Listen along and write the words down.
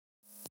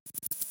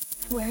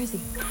Where is he?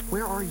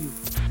 Where are you?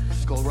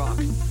 Skull Rock.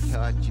 Do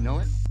you know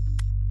it?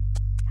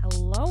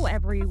 Hello,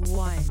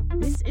 everyone.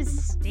 This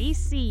is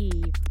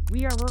Stacy.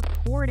 We are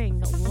recording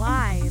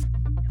live.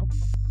 Nope.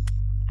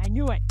 I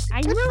knew it.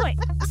 As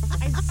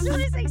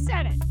soon as I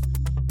said it.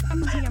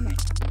 God damn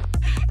it.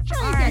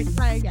 Try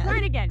again.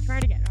 Try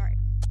it again. All right.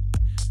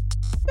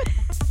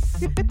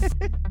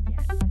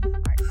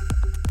 All right.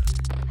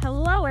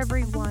 Hello,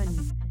 everyone.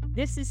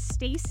 This is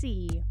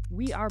Stacy.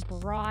 We are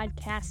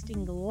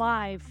broadcasting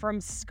live from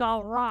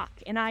Skull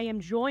Rock, and I am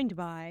joined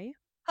by...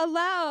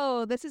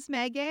 Hello, this is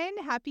Megan.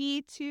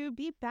 Happy to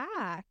be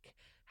back.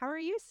 How are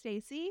you,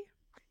 Stacy?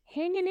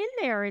 Hanging in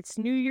there. It's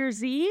New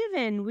Year's Eve,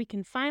 and we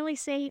can finally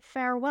say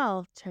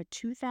farewell to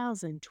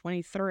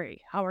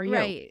 2023. How are you?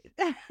 Right.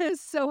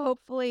 So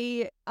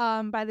hopefully,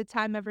 by the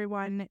time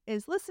everyone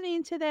is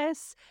listening to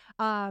this,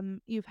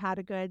 you've had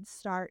a good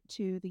start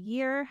to the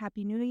year.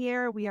 Happy New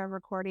Year. We are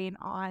recording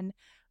on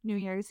New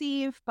Year's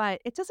Eve,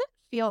 but it doesn't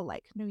feel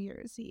like New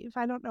Year's Eve.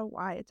 I don't know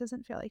why it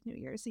doesn't feel like New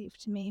Year's Eve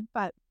to me,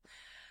 but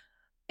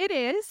it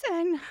is,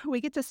 and we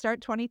get to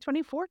start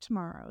 2024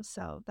 tomorrow,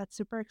 so that's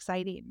super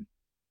exciting.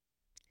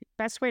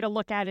 Best way to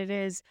look at it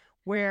is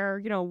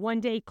we're, one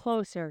day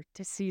closer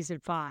to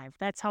season 5.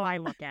 That's how I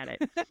look at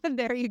it.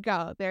 There you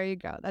go.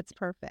 That's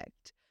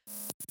perfect.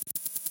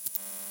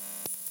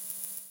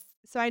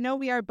 So I know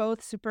we are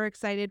both super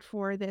excited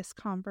for this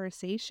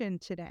conversation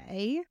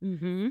today.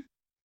 Mm-hmm.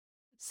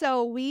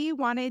 So we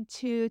wanted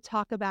to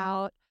talk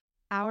about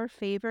our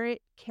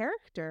favorite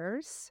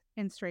characters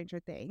in Stranger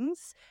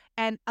Things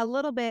and a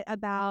little bit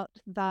about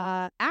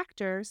the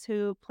actors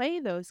who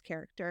play those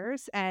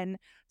characters and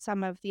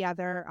some of the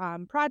other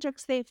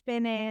projects they've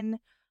been in.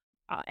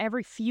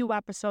 Every few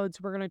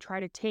episodes, we're going to try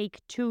to take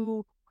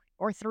 2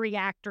 or 3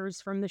 actors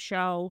from the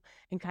show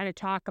and kind of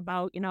talk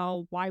about,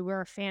 why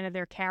we're a fan of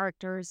their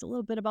characters, a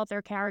little bit about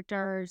their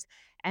characters,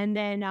 and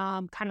then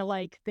kind of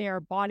like their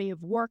body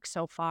of work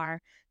so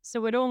far.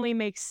 So it only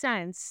makes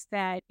sense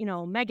that,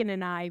 Megan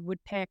and I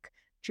would pick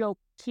Joe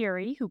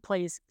Keery, who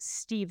plays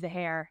Steve the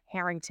Hare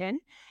Harrington,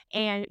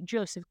 and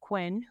Joseph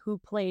Quinn, who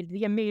played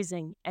the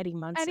amazing Eddie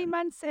Munson. Eddie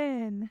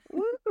Munson.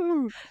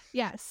 Woo-hoo.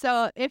 Yeah,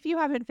 so if you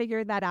haven't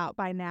figured that out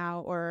by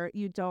now or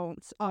you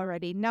don't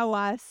already know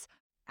us,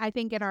 I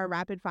think in our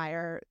rapid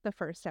fire, the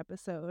first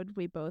episode,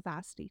 we both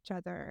asked each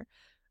other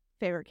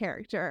favorite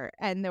character,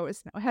 and there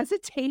was no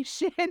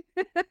hesitation.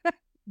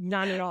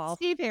 None at all.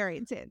 Steve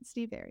Harrington.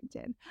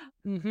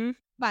 Mm-hmm.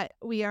 But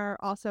we are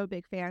also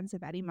big fans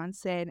of Eddie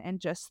Munson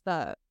and just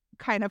the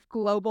kind of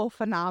global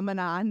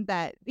phenomenon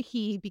that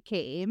he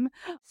became.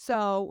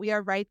 So we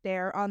are right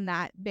there on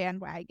that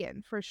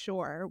bandwagon for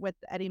sure with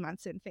the Eddie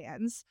Munson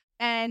fans.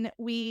 And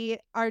we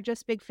are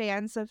just big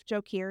fans of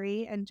Joe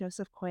Keery and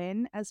Joseph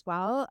Quinn as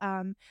well.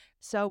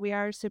 So we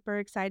are super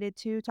excited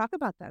to talk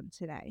about them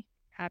today.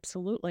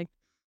 Absolutely.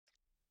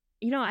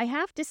 I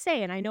have to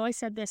say, and I know I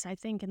said this, I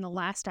think, in the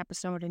last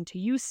episode and to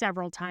you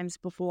several times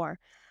before,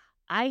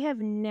 I have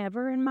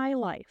never in my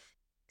life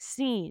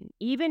seen,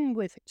 even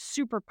with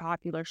super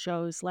popular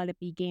shows, let it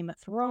be Game of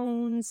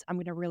Thrones, I'm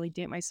going to really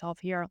date myself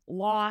here,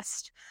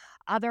 Lost,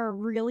 other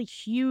really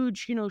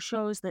huge,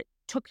 shows that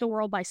took the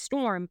world by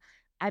storm,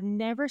 I've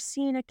never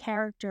seen a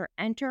character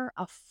enter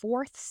a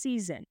 4th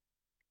season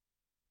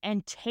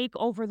and take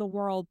over the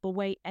world the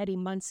way Eddie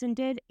Munson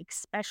did,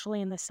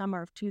 especially in the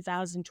summer of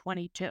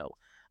 2022.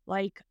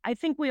 Like, I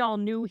think we all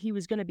knew he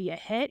was going to be a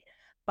hit,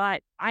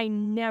 but I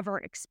never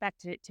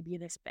expected it to be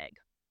this big.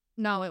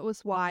 No, it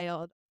was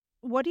wild.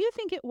 What do you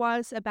think it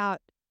was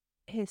about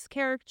his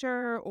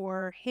character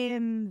or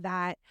him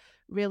that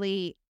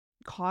really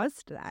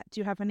caused that?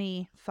 Do you have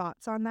any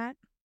thoughts on that?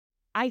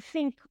 I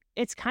think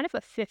it's kind of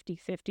a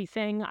 50-50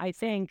 thing. I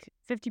think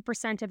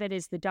 50% of it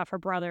is the Duffer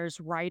Brothers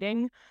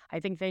writing. I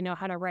think they know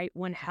how to write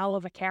one hell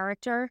of a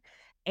character.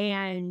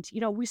 And,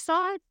 we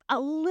saw a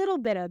little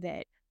bit of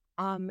it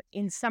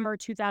in summer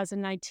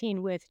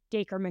 2019 with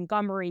Dacre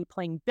Montgomery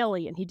playing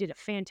Billy, and he did a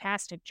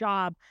fantastic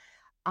job.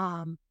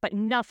 But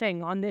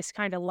nothing on this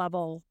kind of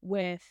level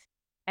with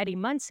Eddie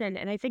Munson.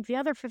 And I think the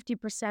other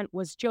 50%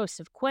 was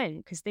Joseph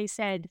Quinn, because they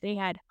said they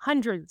had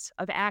hundreds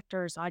of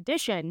actors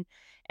audition,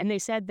 and they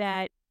said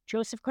that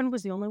Joseph Quinn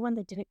was the only one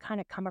that didn't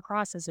kind of come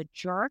across as a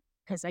jerk,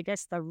 because I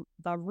guess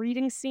the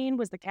reading scene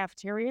was the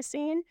cafeteria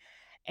scene.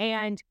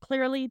 And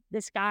clearly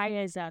this guy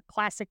is a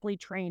classically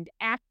trained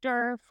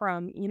actor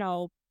from,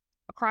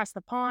 across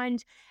the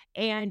pond,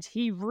 and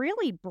he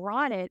really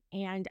brought it.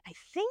 And I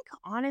think,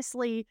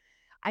 honestly,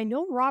 I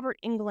know Robert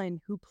Englund,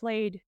 who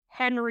played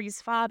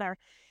Henry's father,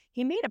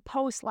 he made a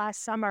post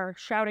last summer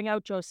shouting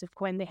out Joseph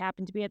Quinn. They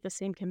happened to be at the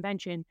same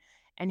convention.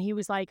 And he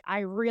was like, I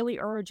really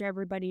urge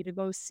everybody to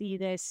go see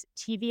this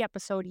TV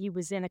episode he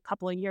was in a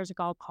couple of years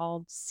ago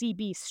called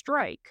CB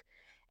Strike.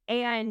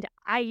 And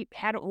I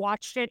hadn't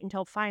watched it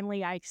until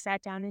finally I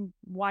sat down and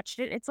watched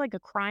it. It's like a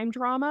crime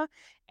drama.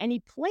 And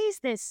he plays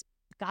this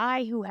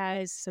guy who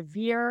has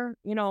severe,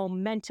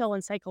 mental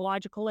and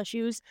psychological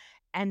issues.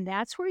 And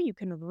that's where you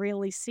can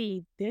really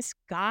see this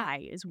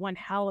guy is one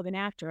hell of an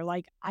actor.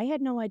 Like, I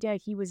had no idea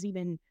he was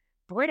even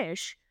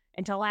British.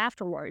 until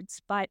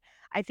afterwards. But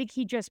I think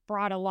he just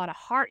brought a lot of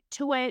heart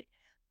to it.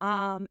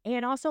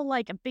 And also,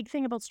 like, a big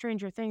thing about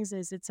Stranger Things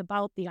is it's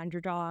about the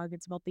underdog,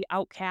 it's about the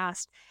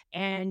outcast.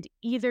 And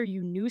either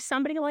you knew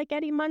somebody like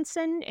Eddie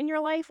Munson in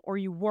your life or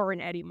you were an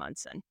Eddie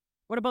Munson.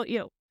 What about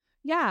you?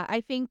 Yeah, I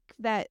think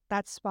that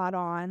that's spot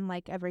on,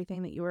 like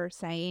everything that you were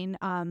saying.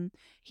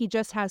 He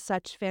just has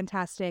such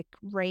fantastic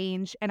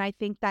range, and I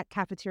think that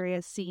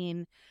cafeteria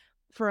scene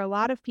for a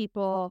lot of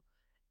people,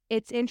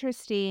 it's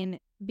interesting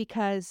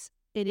because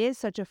it is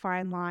such a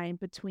fine line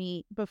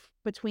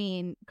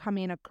between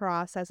coming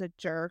across as a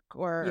jerk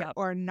Yep.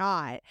 or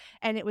not.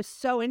 And it was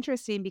so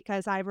interesting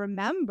because I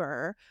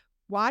remember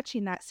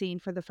watching that scene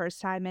for the first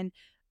time and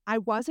I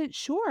wasn't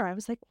sure. I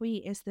was like,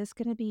 "Wait, is this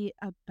gonna be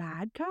a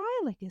bad guy?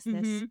 Like, is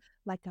this Hmm.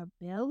 like a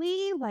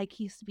Billy? Like,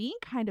 he's being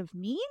kind of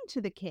mean to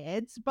the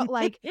kids, but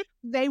like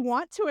they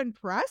want to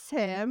impress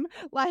him."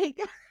 Like,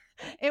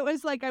 it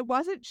was like I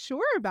wasn't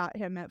sure about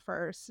him at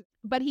first,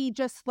 but he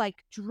just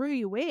like drew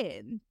you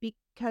in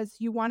because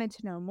you wanted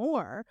to know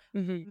more.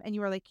 Hmm. And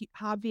you were like,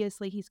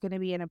 Obviously, he's going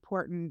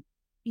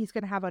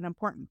to have an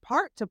important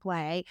part to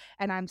play.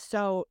 And I'm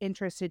so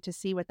interested to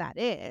see what that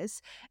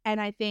is." And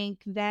I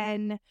think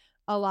then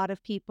a lot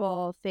of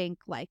people think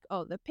like,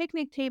 oh, the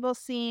picnic table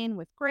scene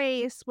with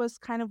Grace was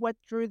kind of what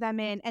drew them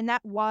in. And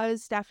that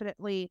was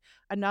definitely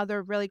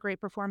another really great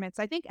performance.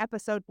 I think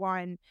episode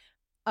 1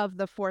 of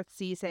the 4th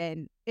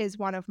season is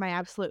one of my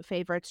absolute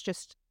favorites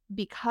just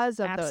because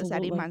of those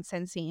Eddie Absolutely.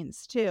 Munson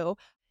scenes too.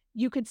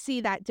 You could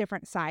see that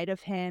different side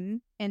of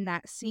him in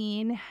that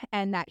scene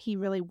and that he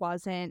really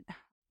wasn't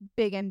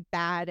big and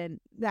bad and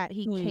that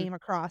he Mm. came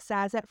across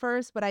as at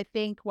first, but I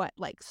think what,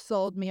 like,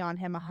 sold me on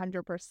him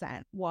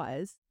 100%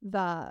 was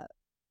the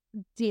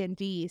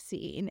D&D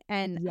scene,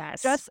 and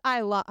Yes. just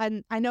I love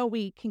and I know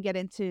we can get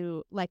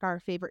into, like, our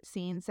favorite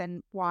scenes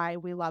and why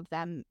we love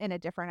them in a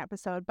different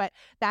episode, but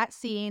that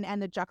scene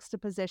and the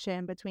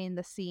juxtaposition between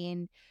the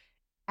scene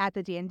at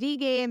the D&D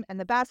game and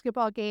the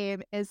basketball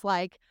game is,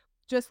 like,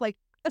 just, like,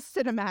 a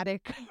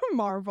cinematic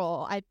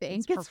marvel, I It's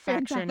think. It's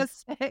perfection.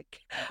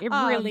 fantastic. It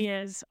really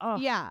Um is. Oh.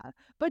 yeah,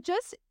 but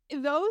just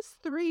those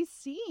 3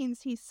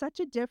 scenes, he's such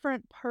a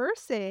different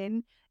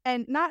person,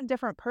 and not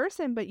different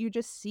person, but you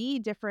just see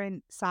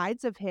different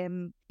sides of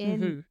him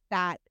in Hmm.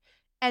 that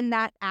and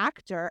the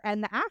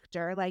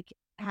actor, like,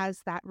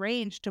 has that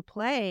range to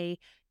play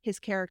his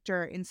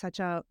character in such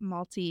a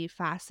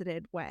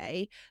multifaceted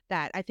way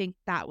that I think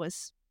that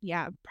was,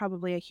 yeah,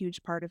 probably a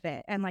huge part of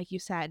it, and like you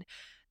said,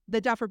 the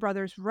Duffer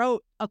Brothers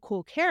wrote a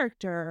cool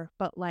character,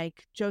 but,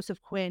 like,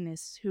 Joseph Quinn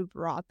is who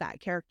brought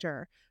that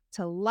character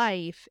to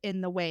life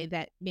in the way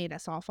that made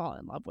us all fall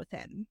in love with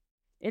him.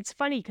 It's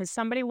funny because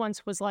somebody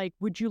once was like,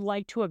 "Would you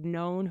like to have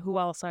known who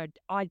else had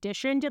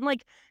auditioned?" And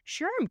like,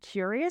 sure, I'm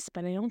curious,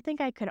 but I don't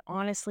think I could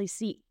honestly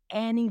see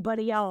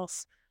anybody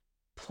else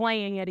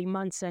playing Eddie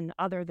Munson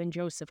other than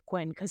Joseph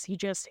Quinn because he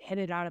just hit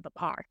it out of the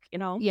park, you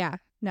know? Yeah,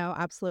 no,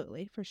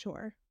 absolutely, for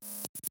sure.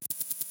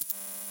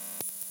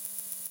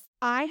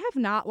 I have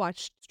not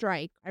watched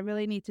Strike. I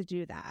really need to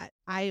do that.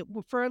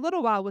 For a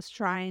little while, was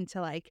trying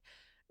to, like,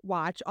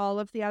 watch all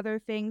of the other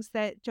things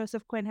that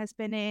Joseph Quinn has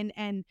been in,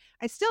 and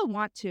I still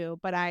want to,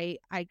 but I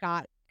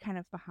got kind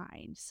of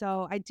behind.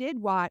 So I did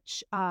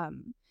watch,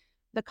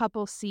 the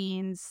couple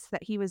scenes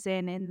that he was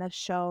in the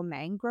show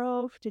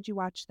Mangrove. Did you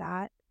watch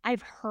that?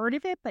 I've heard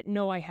of it, but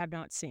no, I have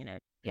not seen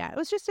it. Yeah, it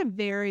was just a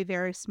very,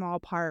 very small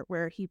part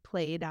where he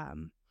played,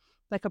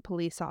 like a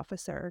police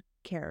officer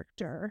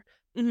character.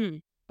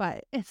 Mhm.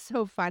 But it's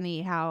so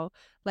funny how,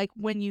 like,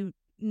 when you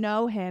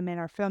know him and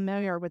are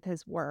familiar with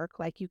his work,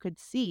 like, you could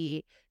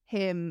see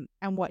him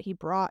and what he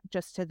brought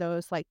just to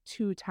those, like,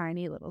 2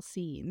 tiny little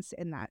scenes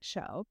in that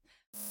show.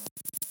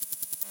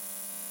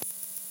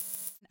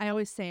 I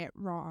always say it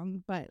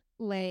wrong, but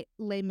Les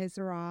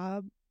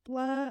Miserables?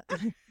 Les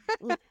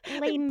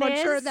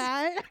Butcher Mis?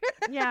 that.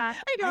 Yeah,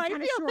 I know, I I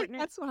kinda feel like shorten it.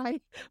 that's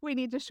why we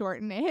need to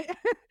shorten it.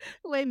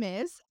 Les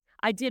Mis.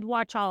 I did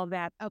watch all of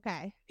that.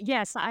 Okay.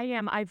 Yes, I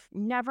am. I've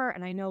never,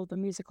 and I know the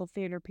musical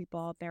theater people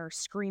out there are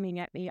screaming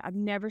at me. I've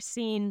never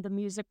seen the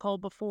musical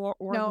before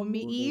or the No,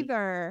 me movie.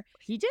 either.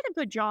 He did a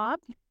good job.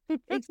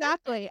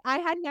 Exactly. I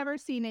had never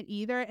seen it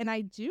either, and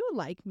I do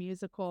like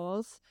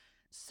musicals.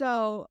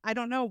 So, I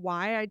don't know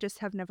why, I just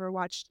have never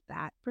watched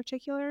that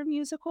particular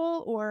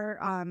musical or,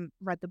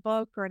 read the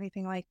book or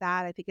anything like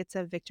that. I think it's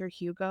a Victor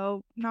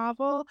Hugo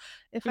novel,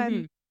 if I'm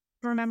Mhm.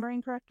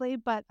 remembering correctly,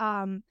 but,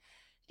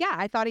 yeah,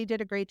 I thought he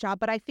did a great job,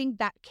 but I think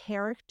that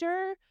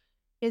character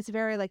is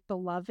very, like,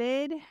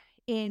 beloved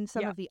in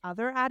some Yeah. of the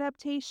other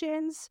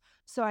adaptations,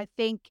 so I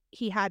think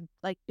he had,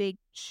 like, big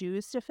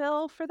shoes to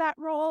fill for that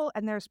role,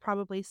 and there's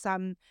probably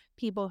some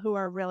people who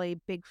are really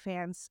big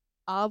fans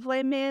of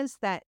Les Mis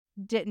that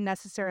didn't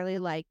necessarily,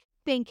 like,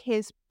 think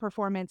his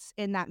performance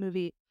in that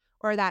movie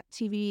or that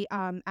TV,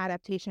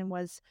 adaptation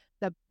was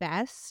the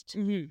best.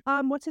 Mhm.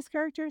 What's his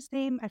character's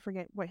name? I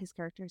forget what his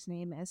character's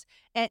name is.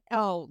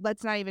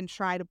 Let's not even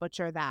try to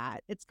butcher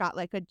that. It's got,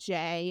 like, a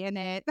J in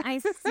it. I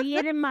see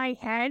it in my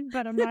head,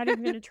 but I'm not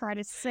even gonna try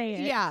to say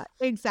it. Yeah,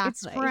 It's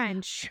exactly.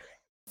 French.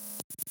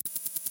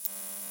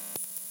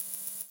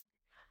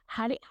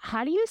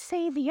 how do you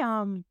say the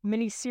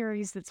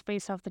miniseries that's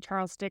based off the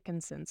Charles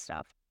Dickinson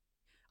stuff?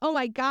 Oh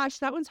my gosh,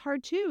 that one's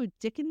hard too.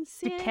 Dicken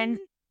Dickinson?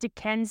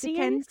 Dickensian?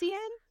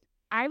 Dickensian?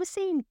 I was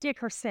saying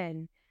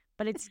Dickerson,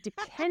 but it's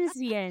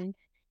Dickensian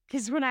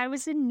because when I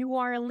was in New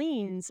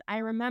Orleans, I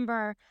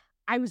remember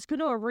I was going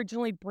to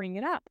originally bring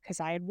it up because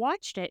I had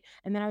watched it.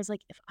 And then I was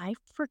like, if I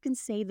freaking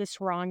say this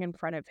wrong in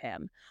front of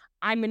him,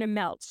 I'm going to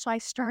melt. So I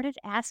started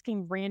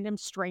asking random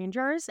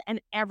strangers,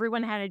 and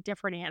everyone had a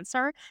different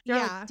answer. They're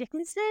like, Yeah.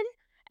 Dickinson?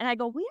 And I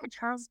go, we are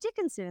Charles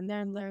Dickinson. And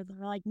then they're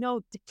like,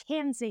 no,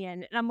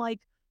 Dickensian. And I'm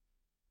like,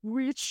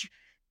 which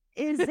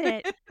is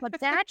it? But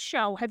that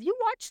show, have you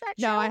watched that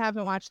No, I show?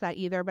 haven't watched that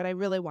either, but I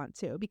really want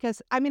to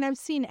because I mean, I've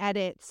seen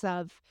edits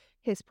of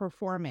his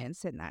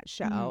performance in that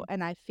show, Mhm.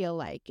 and I feel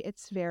like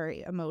it's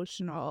very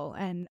emotional.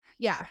 And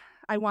yeah,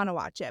 I want to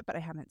watch it, but I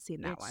haven't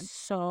seen that It's one.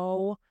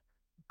 so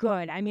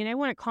good. I mean, I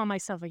wouldn't call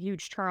myself a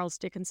huge Charles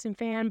Dickinson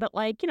fan, but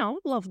like,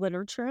 love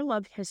literature,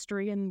 love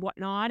history and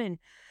whatnot and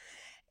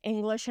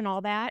English and all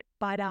that.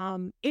 But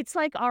it's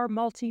like our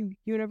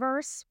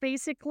multi-universe,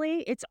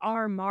 basically. It's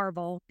our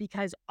Marvel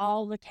because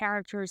all the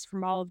characters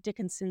from all of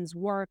Dickinson's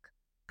work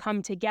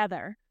come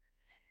together.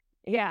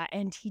 Yeah,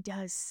 and he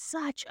does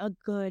such a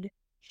good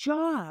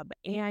job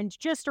and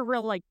just a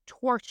real like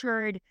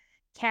tortured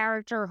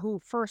character who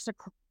first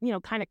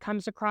kind of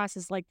comes across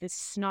as like this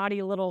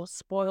snotty little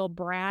spoiled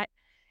brat,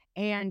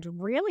 and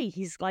really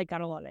he's like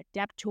got a lot of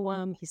depth to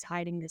him. He's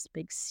hiding this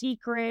big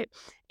secret.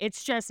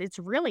 It's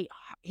really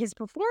his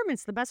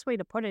performance, the best way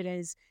to put it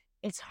is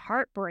it's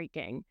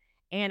heartbreaking.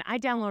 And I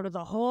downloaded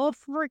the whole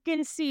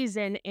freaking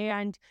season,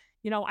 and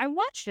I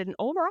watched it, and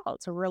overall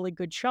it's a really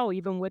good show,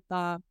 even with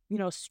the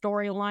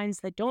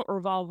storylines that don't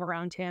revolve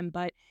around him,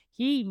 but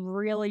he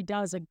really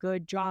does a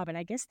good job. And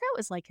I guess that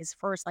was like his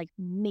first like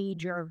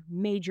major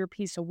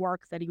piece of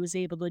work that he was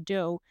able to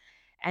do.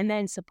 And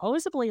then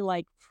supposedly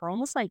like for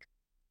almost like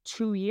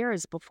 2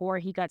 years before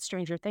he got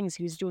Stranger Things,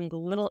 he was doing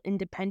little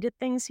independent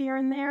things here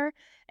and there.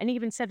 And he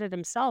even said it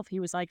himself. He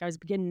was like, I was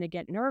beginning to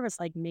get nervous,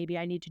 like maybe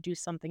I need to do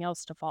something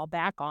else to fall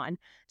back on.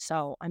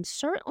 So I'm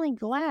certainly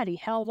glad he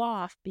held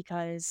off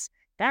because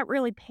that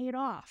really paid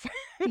off.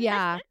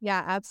 Yeah,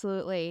 yeah,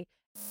 absolutely.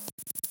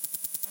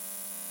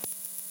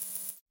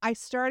 I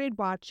started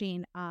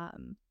watching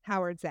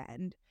Howard's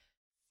End.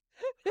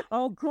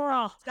 Oh,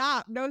 girl.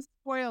 Stop, no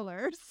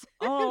spoilers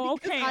Oh,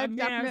 because okay. I've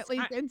definitely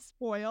I, been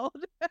spoiled.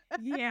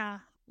 yeah.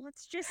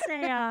 Let's just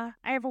say I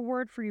have a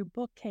word for you,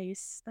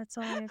 bookcase. That's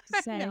all I have to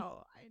I say.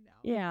 know, I know.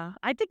 Yeah,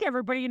 I think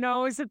everybody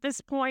knows at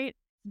this point.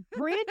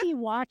 Brandy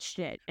watched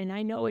it, and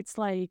I know it's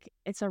like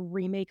it's a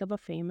remake of a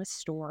famous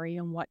story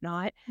and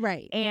whatnot.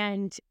 Right.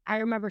 And I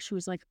remember she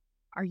was like,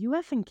 "Are you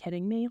effing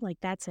kidding me? Like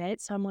that's it?"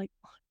 So I'm like,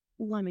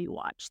 "Let me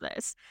watch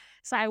this."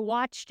 So I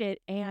watched it,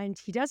 and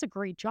he does a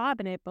great job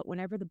in it. But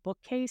whenever the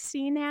bookcase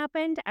scene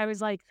happened, I was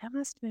like, "That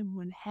must have been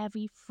one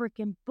heavy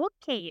freaking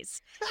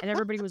bookcase." And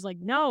everybody was like,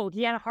 "No,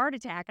 he had a heart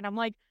attack." And I'm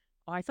like,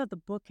 "Oh, I thought the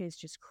bookcase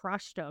just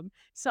crushed him."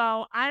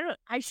 So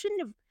I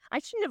shouldn't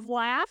have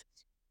laughed,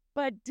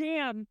 but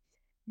damn,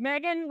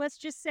 Megan, let's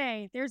just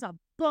say there's a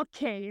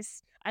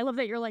bookcase. I love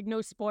that you're like,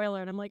 no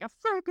spoiler. And I'm like, a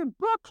freaking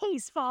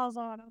bookcase falls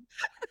on him.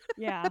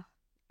 Yeah.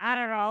 I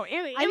don't know. It,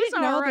 I it was didn't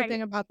all know the right.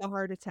 thing about the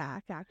heart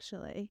attack,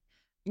 actually.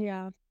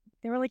 Yeah.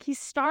 They were like, he's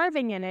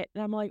starving in it.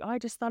 And I'm like, oh, I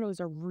just thought it was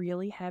a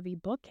really heavy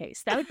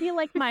bookcase. That would be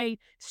like my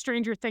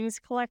Stranger Things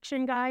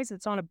collection, guys.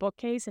 It's on a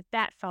bookcase. If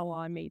that fell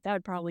on me, that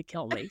would probably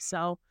kill me.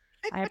 So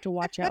I have to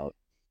watch out.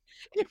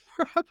 It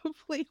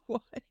probably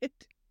would.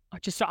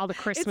 Just all the It's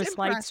Christmas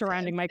lights impressive.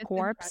 surrounding my It's impressive.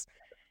 corpse.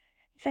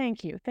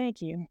 Thank you.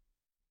 Thank you.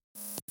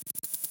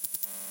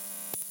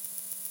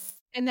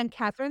 And then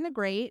Catherine the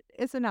Great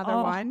is another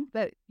Oh, one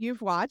that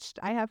you've watched.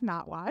 I have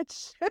not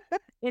watched.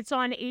 it's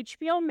on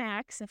HBO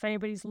Max if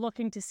anybody's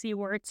looking to see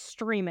where it's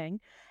streaming.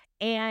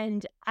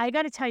 And I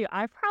got to tell you,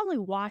 I've probably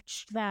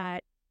watched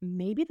that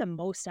maybe the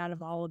most out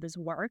of all of his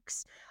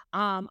works.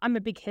 I'm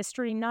a big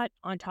history nut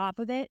on top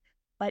of it,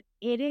 but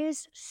it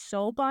is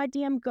so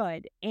goddamn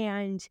good.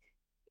 And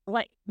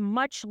like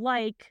much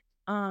like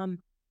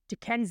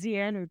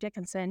Dickensian or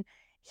Dickinson,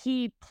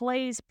 he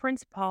plays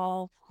Prince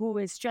Paul, who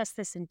is just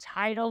this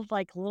entitled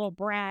like little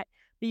brat,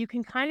 but you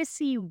can kind of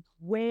see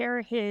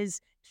where his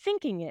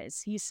thinking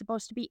is. He's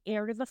supposed to be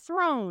heir to the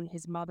throne.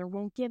 His mother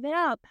won't give it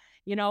up,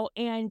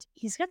 and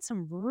he's got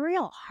some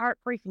real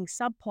heartbreaking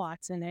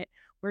subplots in it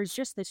where he's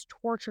just this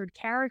tortured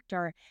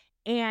character.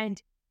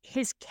 And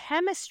his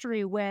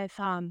chemistry with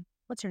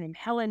what's her name?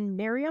 Helen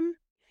Miriam,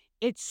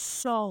 it's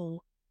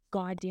so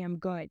goddamn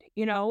good,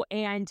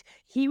 and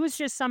he was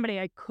just somebody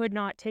I could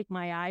not take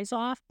my eyes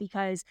off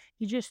because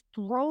he just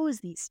throws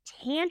these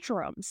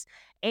tantrums.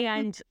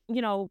 And,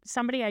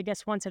 somebody I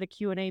guess once at a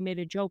Q&A made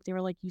a joke. They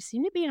were like, "You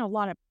seem to be in a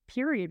lot of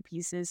period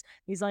pieces."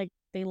 He's like,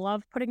 "They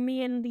love putting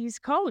me in these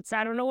coats.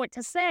 I don't know what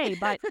to say,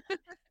 but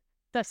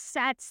the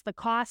sets, the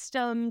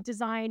costume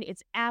design,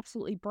 it's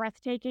absolutely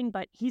breathtaking."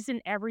 But he's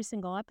in every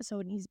single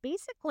episode, and he's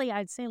basically,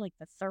 I'd say, like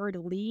the third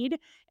lead,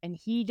 and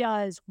he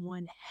does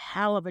one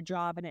hell of a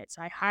job in it.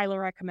 So I highly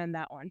recommend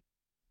that one.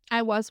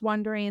 I was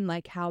wondering,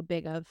 like, how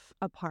big of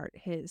a part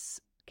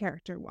his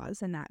character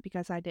was in that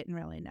because I didn't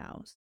really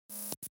know.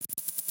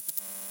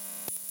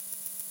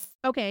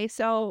 Okay,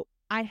 so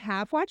I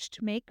have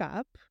watched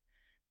Makeup.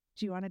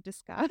 Do you wanna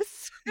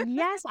discuss?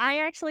 Yes, I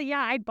actually,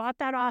 yeah, I bought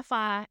that off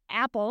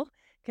Apple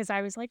because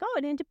I was like, oh,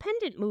 an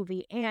independent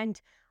movie. And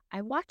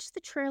I watched the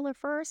trailer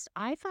first.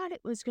 I thought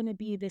it was going to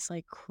be this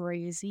like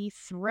crazy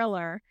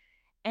thriller.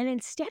 And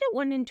instead, it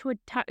went into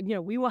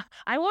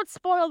I won't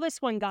spoil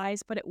this one,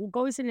 guys, but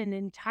goes in an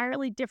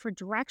entirely different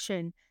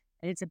direction.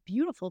 And it's a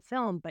beautiful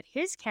film, but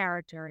his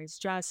character is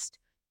just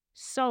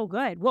so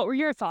good. What were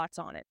your thoughts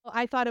on it? Well,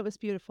 I thought it was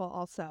beautiful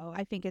also.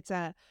 I think it's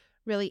a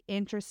really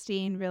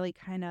interesting, really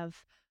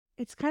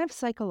it's kind of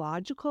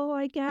psychological,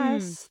 I Mm,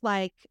 guess,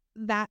 like,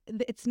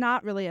 it's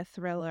not really a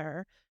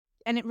thriller,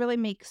 and it really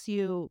makes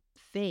you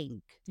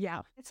think.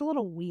 yeah. It's a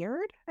little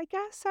weird, I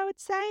guess I would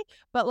say,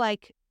 but,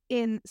 like,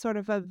 in sort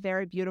of a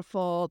very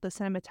beautiful the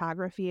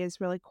cinematography is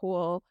really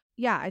cool.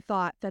 Yeah, I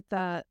thought that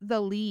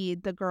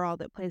the girl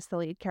that plays the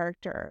lead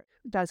character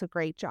does a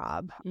great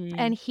job, Mm.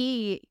 and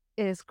he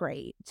is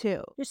great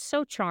too. You're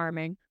so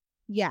charming.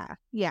 Yeah,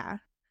 yeah,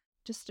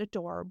 just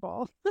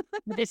adorable.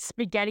 This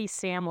spaghetti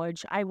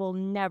sandwich, I will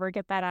never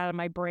get that out of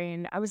my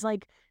brain. I was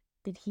like,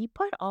 did he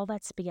put all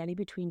that spaghetti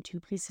between 2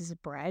 pieces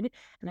of bread?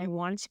 And I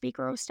wanted to be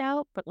grossed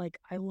out, but, like,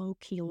 I low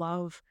key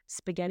love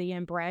spaghetti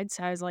and bread,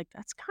 so I was like,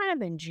 "That's kind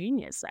of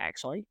ingenious,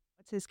 actually."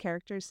 What's his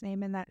character's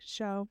name in that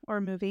show or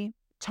movie?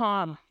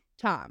 Tom,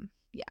 Tom.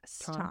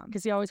 Yes, Tom, Tom.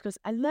 because he always goes,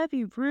 "I love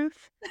you,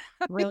 Ruth."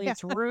 Really, Yeah,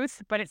 it's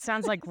Ruth, but it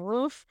sounds like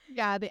Ruth.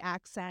 yeah, the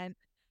accent.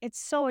 It's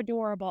so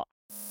adorable.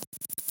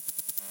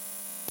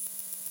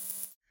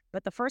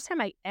 But the first time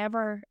I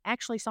ever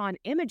actually saw an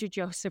image of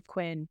Joseph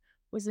Quinn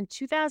was in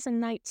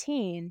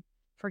 2019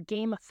 for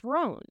Game of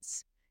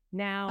Thrones. Oh,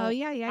 Now,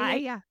 yeah, yeah, yeah, I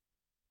yeah.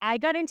 I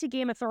got into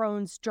Game of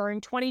Thrones during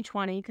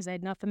 2020 because I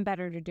had nothing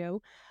better to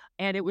do,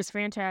 and it was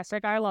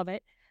fantastic. I love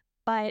it.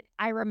 But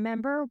I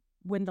remember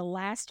when the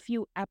last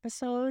few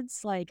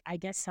episodes, like, I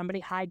guess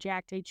somebody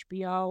hijacked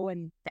HBO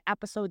and the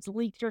episodes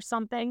leaked or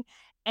something,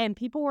 and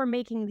people were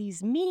making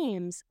these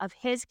memes of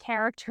his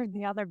character in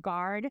the other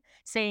guard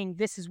saying,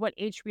 "This is what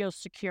HBO's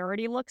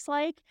security looks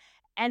like."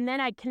 And then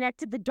I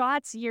connected the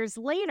dots years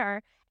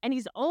later, and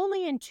he's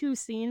only in 2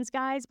 scenes,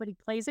 guys, but he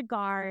plays a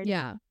guard,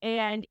 Yeah.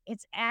 and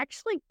it's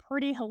actually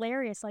pretty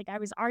hilarious. Like, I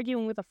was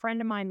arguing with a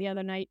friend of mine the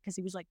other night because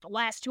he was like, "The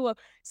last 2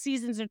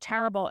 seasons are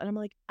terrible." And I'm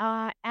like,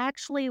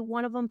 actually,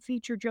 one of them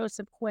featured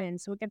Joseph Quinn,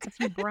 so it gets a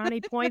few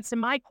brownie points in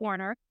my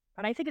corner,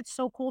 but I think it's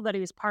so cool that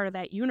he was part of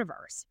that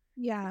universe."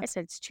 Like Yeah, I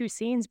said, it's 2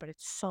 scenes, but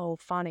it's so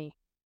funny.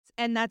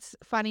 and that's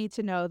funny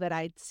to know that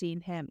I'd seen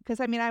him because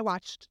I mean, I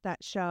watched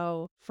that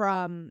show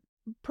from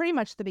pretty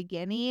much the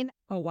beginning,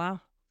 Oh,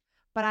 wow.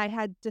 but I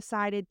had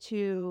decided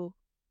to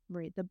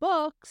read the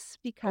books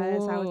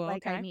because I was Oh,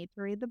 like, "I okay. need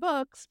to read the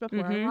books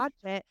before I Mhm. watch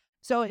it."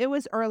 So, it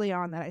was early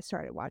on that I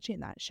started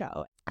watching that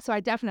show. So, I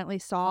definitely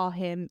saw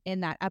him in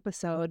that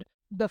episode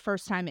the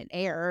first time it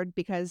aired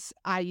because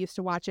I used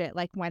to watch it,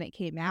 like, when it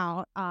came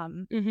out,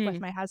 with Mhm.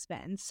 my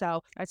husband.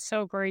 So, That's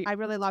so great. I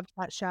really loved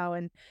that show,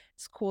 and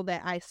it's cool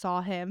that I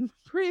saw him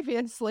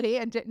previously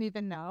and didn't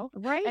even know,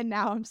 Right? and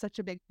now I'm such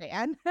a big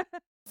fan.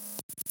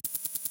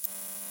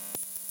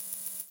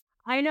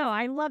 I know,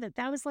 I love it.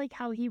 That was like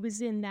how he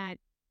was in that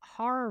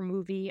horror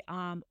movie,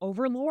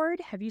 Overlord.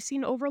 Have you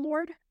seen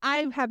Overlord?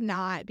 I have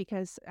not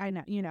because I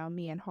know,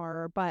 me and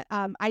horror, but,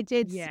 I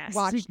did Yes.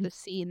 watch the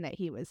scene that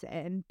he was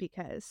in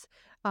because,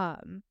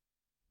 um,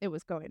 it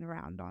was going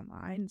around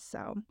online,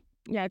 so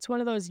Yeah, it's one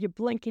of those you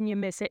blink and you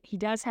miss it. He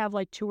does have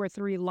like 2 or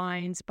 3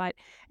 lines, but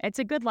it's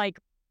a good, like,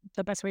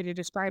 the best way to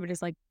describe it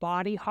is like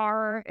body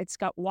horror. It's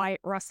got Wyatt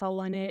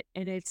Russell in it,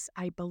 and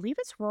I believe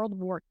it's World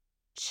War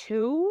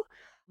II,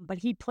 but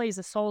he plays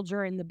a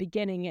soldier in the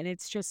beginning, and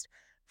it's just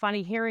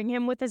funny hearing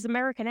him with his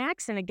American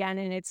accent again.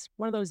 And it's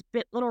one of those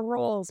bit little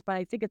roles, but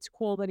I think it's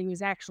cool that he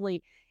was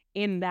actually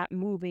in that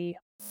movie.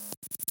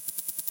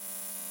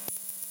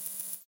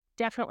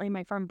 Definitely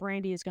my friend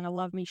Brandy is gonna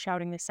love me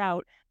shouting this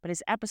out, but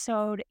his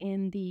episode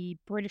in the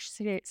British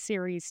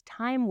series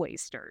Time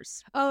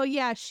Wasters, oh,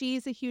 yeah,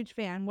 she's a huge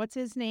fan. What's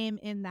his name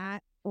in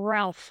that?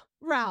 Ralph.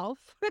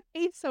 Ralph.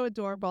 He's so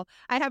adorable.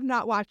 I have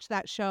not watched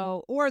that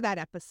show or that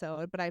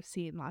episode, but I've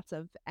seen lots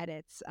of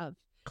edits of his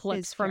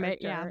Clips from it,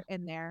 yeah. character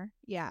in there.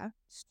 Yeah.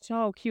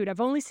 So cute. I've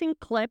only seen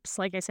clips.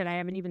 Like I said, I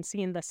haven't even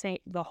seen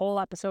the whole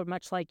episode,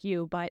 much like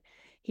you, but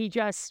he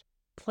just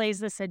plays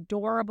this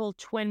adorable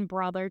twin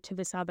brother to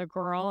this other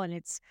girl, and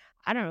it's,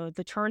 I don't know,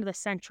 the turn of the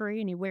century,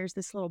 and he wears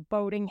this little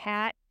boating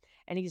hat,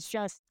 and he's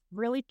just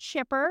really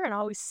chipper and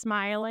always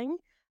smiling.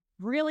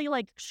 Really,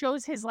 like,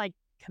 shows his, like,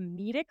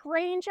 comedic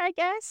range, I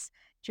guess.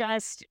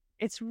 Just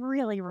it's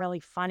really, really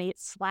funny.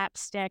 It's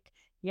slapstick.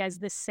 He has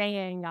this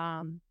saying,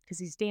 because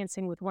he's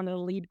dancing with one of the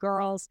lead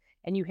girls,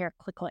 and you hear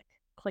click, click,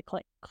 click,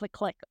 click, click,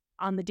 click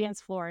on the dance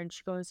floor. And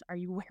she goes, "Are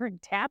you wearing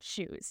tap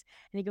shoes?"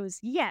 And he goes,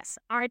 "Yes,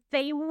 aren't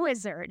they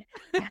wizard?"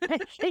 I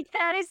think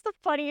that is the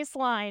funniest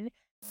line.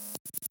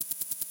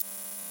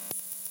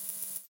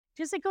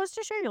 Just it goes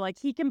to show you, like,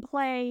 he can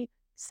play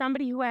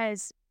somebody who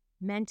has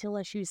mental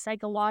issues,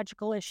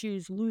 psychological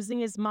issues, losing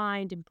his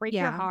mind and break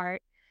your Yeah.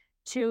 heart,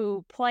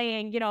 to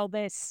playing,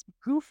 this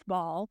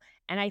goofball.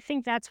 And I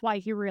think that's why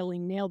he really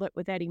nailed it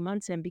with Eddie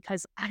Munson,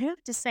 because I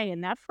have to say,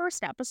 in that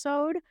first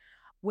episode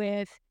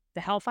with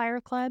the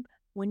Hellfire Club,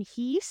 when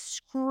he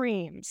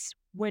screams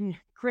when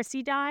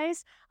Chrissy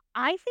dies,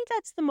 I think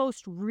that's the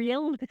most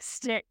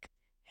realistic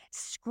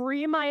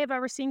scream I have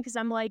ever seen. Because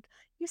I'm like,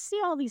 you see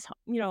all these,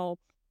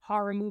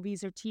 horror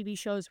movies or TV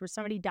shows where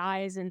somebody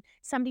dies and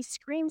somebody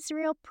screams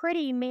real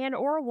pretty, man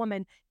or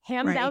woman.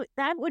 Him, Right.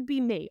 that would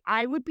be me.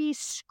 I would be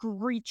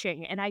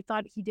screeching. And I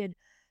thought he did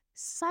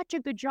such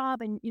a good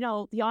job. And,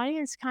 the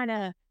audience kind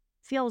of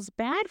feels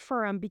bad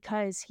for him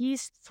because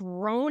he's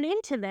thrown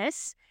into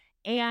this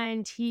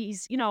and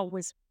he's,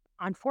 was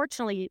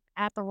unfortunately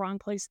at the wrong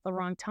place at the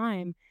wrong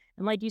time.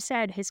 And like you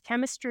said, his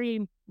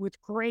chemistry with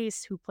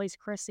Grace, who plays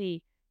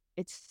Chrissy,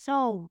 it's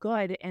so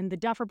good. And the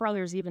Duffer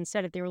Brothers even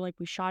said it. They were like,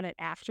 we shot it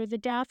after the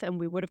death and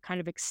we would have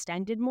kind of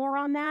extended more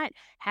on that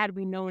had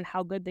we known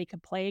how good they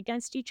could play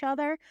against each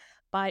other.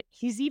 But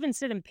he's even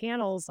said in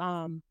panels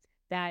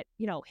that,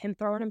 him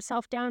throwing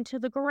himself down to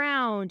the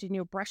ground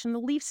and, brushing the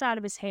leaves out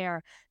of his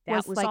hair, that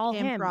Was was like all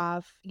him.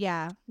 improv.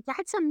 Yeah.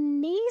 That's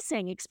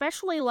amazing,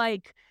 especially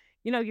like,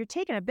 you're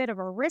taking a bit of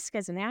a risk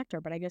as an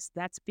actor, but I guess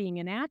that's being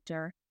an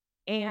actor.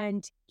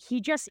 And he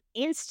just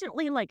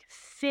instantly like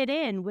fit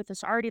in with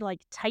this already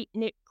like tight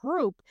knit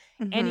group.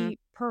 And Mhm. he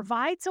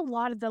provides a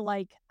lot of the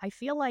like, I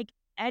feel like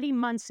Eddie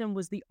Munson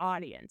was the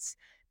audience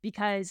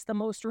because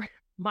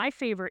my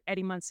favorite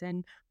Eddie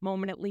Munson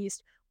moment, at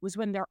least, was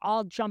when they're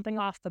all jumping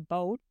off the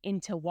boat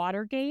into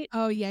Watergate.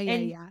 Oh, yeah, yeah,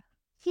 And yeah.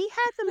 he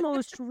had the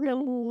most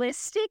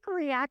realistic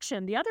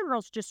reaction. The other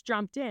girls just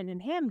jumped in,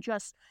 and him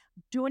just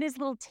doing his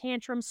little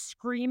tantrum,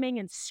 screaming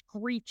and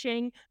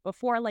screeching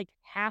before like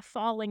half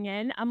falling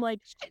in. I'm like,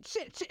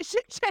 Shit.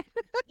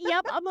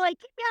 yep. I'm like,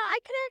 yeah, I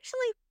can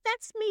actually,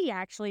 that's me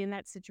actually in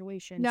that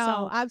situation. No,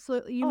 So,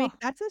 absolutely. oh,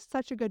 That's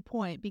such a good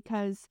point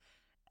because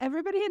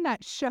everybody in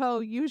that show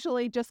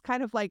usually just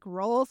kind of like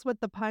rolls with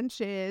the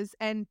punches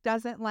and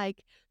doesn't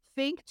like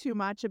think too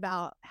much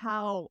about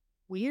how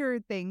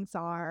weird things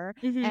are.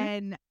 hmm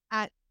And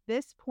at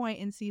this point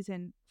in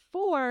season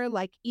 4,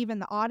 like even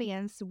the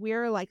audience,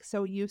 we're like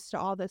so used to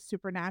all the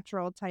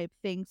supernatural type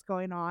things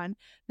going on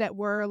that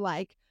we're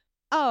like,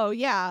 oh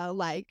yeah,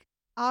 like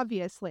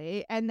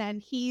obviously. And then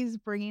he's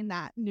bringing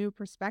that new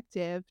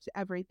perspective to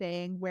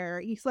everything where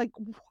he's like,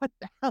 what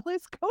the hell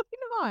is going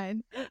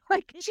on?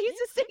 Like,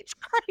 Jesus H.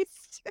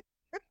 Christ.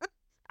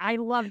 I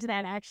loved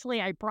that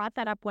actually. I brought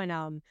that up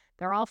when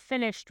they're all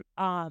finished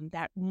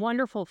that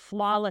wonderful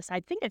flawless, I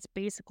think it's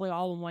basically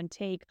all in one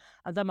take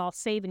of them all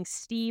saving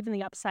Steve in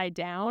the upside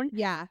down.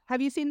 Yeah.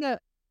 Have you seen the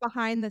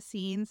behind the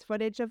scenes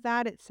footage of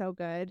that? It's so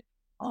good.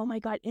 Oh my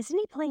god, isn't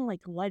he playing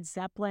like Led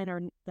Zeppelin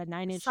or the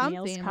Nine Inch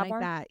Nails Something like cover?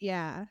 that.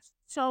 Yeah.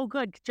 So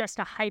good just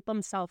to hype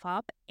himself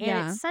up. And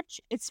Yeah.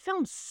 it's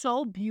filmed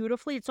so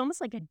beautifully. It's almost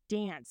like a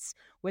dance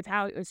with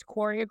how it was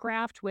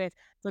choreographed with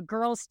the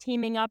girls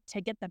teaming up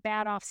to get the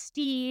bat off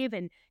Steve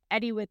and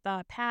Eddie with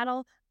the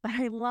paddle. But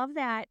I love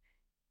that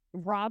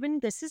Robin,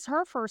 this is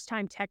her first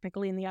time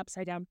technically in the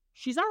upside down.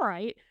 She's all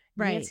right.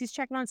 Right. Nancy's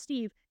checking on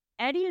Steve.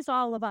 Eddie is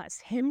all of us.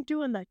 Him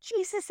doing the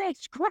Jesus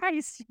H.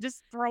 Christ,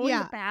 just throwing the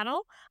Yeah.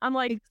 paddle. I'm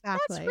like,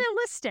 that's Exactly.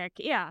 realistic.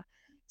 Yeah.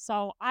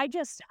 So I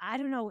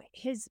don't know.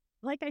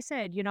 Like I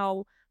said,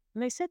 when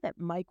they said that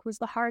Mike was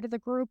the heart of the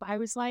group, I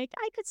was like,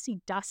 I could see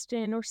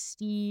Dustin or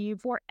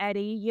Steve or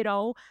Eddie,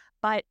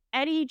 but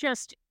Eddie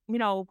just,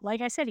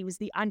 like I said, he was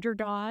the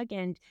underdog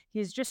and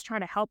he's just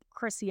trying to help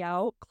Chrissy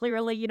out.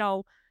 Clearly,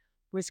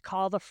 was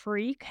called a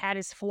freak, had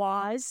his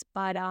flaws,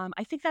 but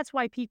I think that's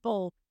why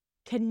people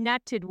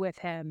connected with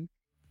him.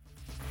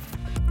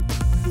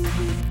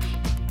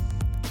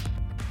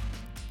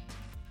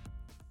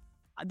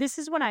 This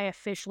is when I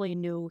officially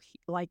knew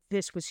like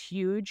this was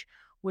huge.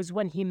 Was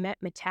when he met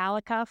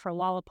Metallica for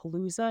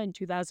Lollapalooza in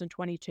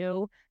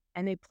 2022,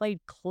 and they played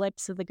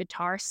clips of the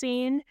guitar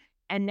scene.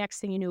 And next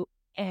thing you knew,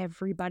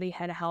 everybody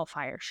had a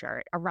Hellfire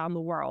shirt around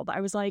the world.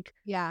 I was like,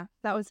 Yeah.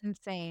 That was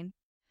insane.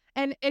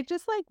 And it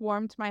just, like,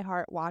 warmed my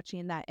heart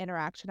watching that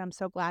interaction. I'm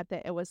so glad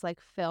that it was, like,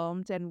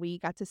 filmed and we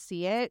got to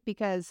see it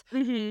because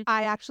hmm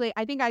I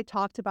think I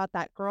talked about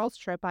that girls'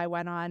 trip I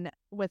went on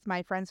with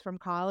my friends from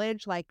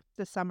college, like,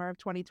 the summer of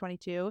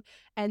 2022,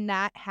 and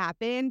that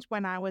happened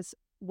when I was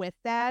with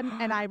them,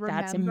 and I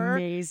that's remember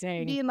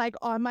amazing. being, like,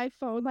 on my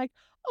phone, like,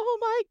 "Oh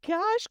my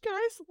gosh,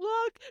 guys,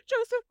 look,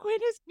 Joseph Quinn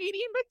is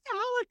meeting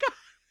Metallica."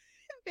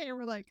 They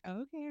were like,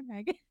 "Okay,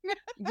 Megan."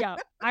 Yeah,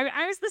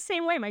 I was the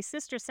same way. My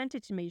sister sent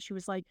it to me. She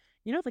was like,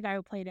 the guy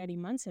who played Eddie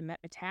Munson met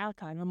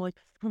Metallica. And I'm like,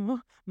 oh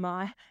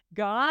my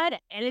God.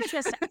 And it's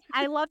just,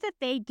 I love that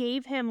they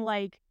gave him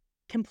like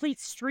complete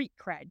street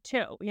cred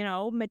too.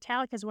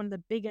 Metallica is one of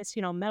the biggest,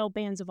 metal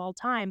bands of all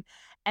time.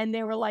 And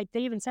they were like,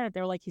 they even said it. They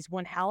were like, he's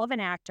one hell of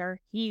an actor.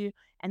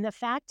 And the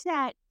fact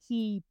that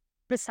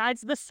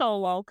besides the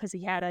solo, because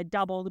he had a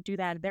double to do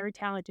that, a very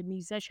talented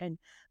musician,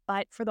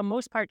 but for the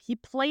most part, he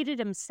played it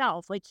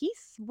himself. Like he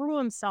threw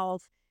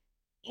himself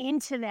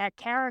into that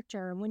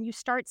character. And when you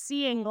start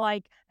seeing,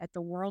 like, at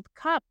the World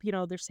Cup,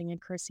 they're singing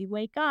Chrissy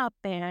Wake Up,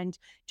 and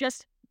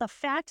just the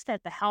fact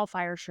that the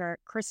Hellfire shirt,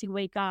 Chrissy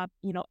Wake Up,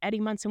 Eddie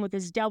Munson with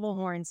his devil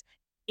horns,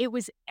 it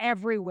was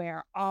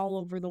everywhere all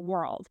over the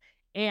world.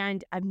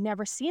 And I've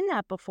never seen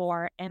that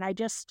before. And I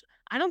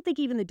don't think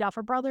even the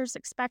Duffer Brothers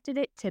expected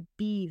it to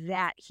be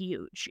that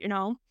huge.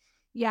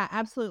 Yeah,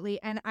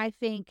 absolutely, and I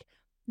think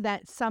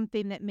that's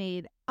something that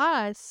made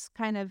us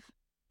kind of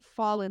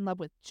fall in love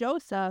with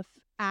Joseph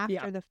Yeah.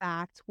 after the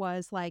fact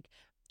was, like,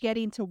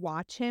 getting to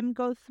watch him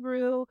go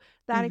through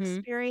that Hmm.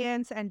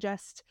 experience and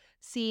just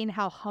seeing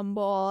how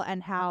humble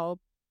and how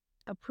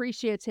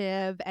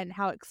appreciative and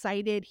how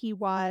excited he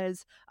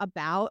was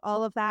about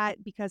all of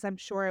that because I'm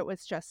sure it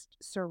was just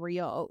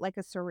surreal, like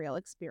a surreal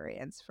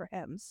experience for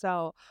him.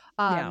 So,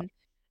 Yeah. um,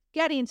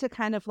 getting to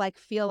kind of like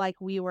feel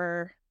like we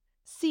were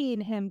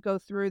seeing him go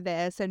through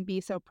this and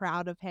be so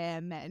proud of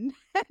him and,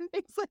 and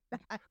things like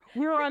that.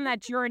 We were on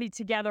that journey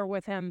together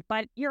with him,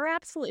 but you're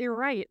absolutely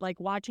right. Like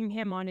watching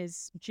him on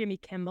his Jimmy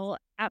Kimmel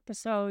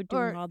episode,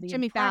 doing Or all the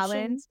Jimmy Fallon.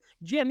 impressions.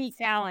 Jimmy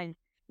Fallon.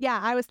 Yeah,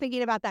 I was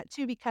thinking about that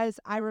too because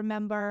I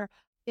remember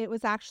it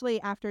was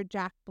actually after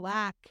Jack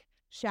Black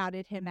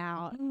shouted him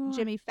out.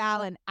 Jimmy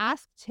Fallon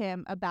asked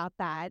him about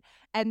that,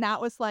 and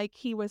that was like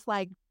he was,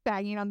 like,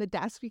 banging on the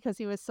desk because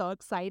he was so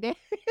excited.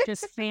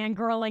 Just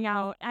fangirling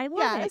out. I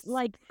love it. Yes.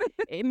 Like,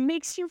 it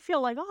makes you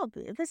feel like, "Oh,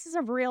 this is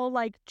a real,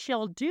 like,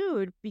 chill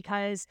dude,"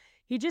 because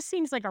he just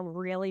seems like a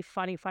really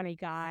funny, funny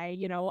guy.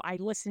 I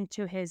listened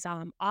to his,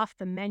 Off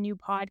the Menu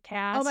Oh my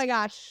podcast.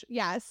 gosh,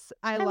 yes,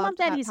 I I love loved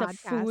that that he's a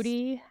podcast.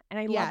 foodie, and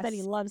I love that he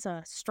Yes. loves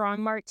a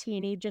strong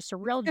martini, just a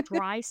real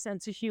dry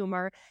sense of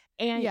humor,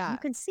 and you Yeah.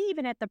 can see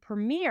even at the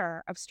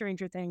premiere of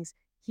Stranger Things,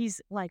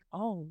 he's like,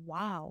 "Oh,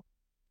 wow,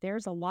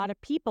 there's a lot of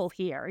people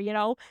here,"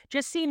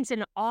 just seems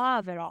in awe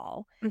of it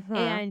all, Mhm.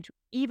 and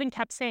even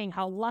kept saying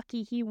how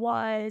lucky he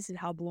was and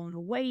how blown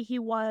away he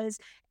was,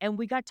 and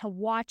we got to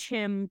watch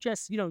him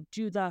just,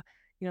 do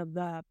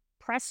the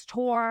press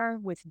tour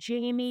with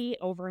Jamie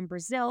over in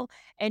Brazil,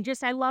 and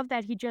just I love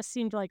that he just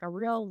seemed like a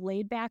real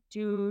laid back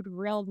dude,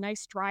 real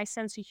nice dry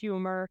sense of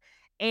humor.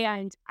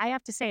 And I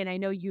have to say, and I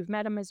know you've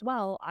met him as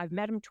well. I've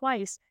met him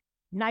twice.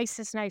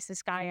 Nicest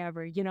guy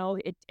ever.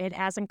 It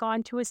hasn't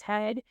gone to his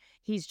head.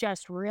 He's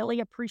just really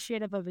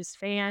appreciative of his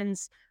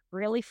fans,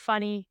 really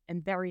funny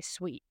and very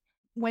sweet.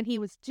 When he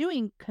was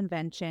doing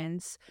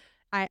conventions,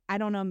 I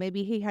don't know,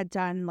 maybe he had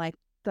done, like,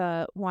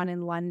 the one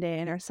in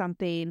London or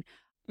something.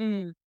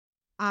 Mm,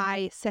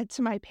 I said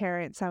to my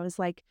parents, I was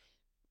like,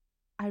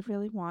 "I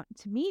really want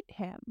to meet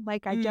him."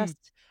 Like, mm,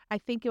 I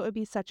think it would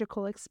be such a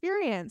cool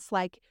experience,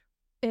 like,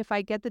 if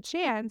I get the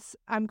chance,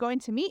 I'm going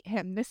to meet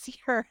him this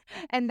year,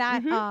 mm-hmm. and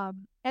that You might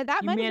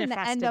have been the end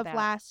manifested of that.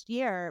 last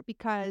year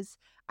because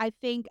I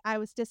think I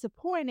was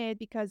disappointed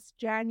because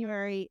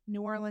January,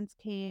 New Orleans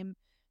came,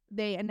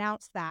 they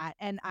announced that,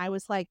 and I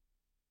was like,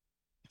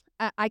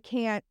 I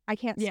can't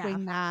Yeah.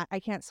 swing that. I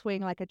can't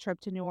swing, like, a trip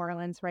to New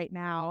Orleans right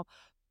now,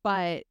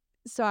 but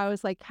so I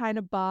was, like,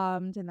 kinda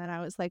bummed, and then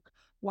I was, like,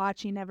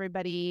 watching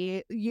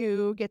everybody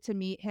you get to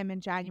meet him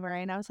in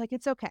January, and I was like,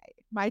 "It's okay.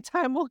 My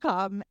time will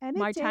come," and it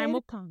My time did.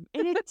 will come.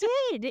 And it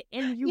did.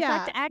 And you got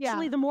Yeah, to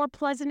actually yeah, the more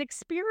pleasant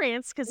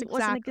experience because it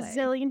wasn't a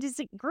exactly. gazillion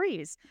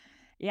degrees.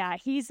 Yeah,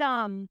 he's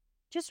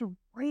just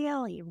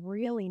really,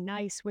 really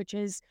nice, which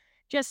is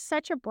just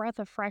such a breath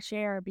of fresh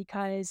air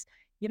because,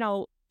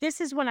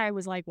 this is when I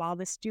was like, wow,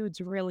 this dude's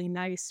really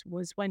nice,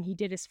 was when he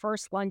did his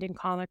first London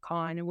Comic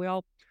Con and we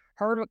all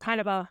heard what kind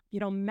of a,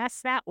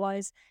 mess that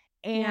was.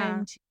 Yeah.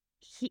 And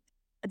he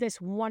this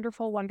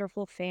wonderful,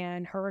 wonderful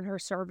fan, her and her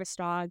service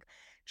dog,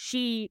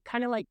 she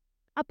kind of like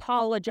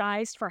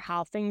apologized for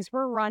how things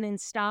were run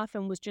and stuff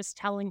and was just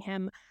telling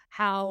him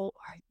how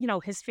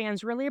his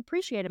fans really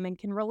appreciate him and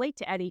can relate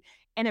to Eddie,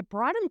 and it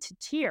brought him to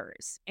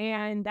tears.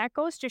 And that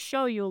goes to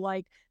show you,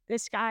 like,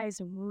 this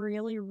guy's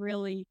really,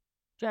 really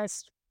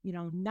just,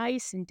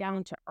 nice and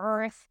down to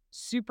earth,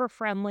 super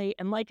friendly.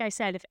 And like I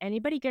said, if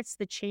anybody gets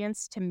the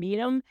chance to meet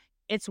him,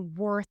 it's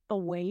worth the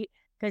wait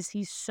because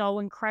he's so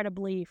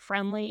incredibly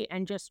friendly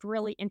and just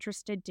really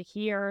interested to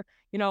hear,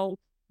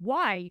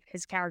 why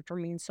his character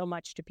means so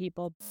much to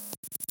people.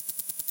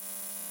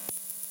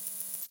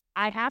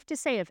 I have to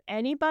say, if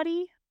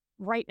anybody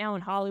right now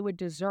in Hollywood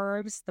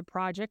deserves the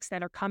projects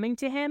that are coming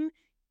to him,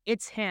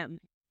 it's him,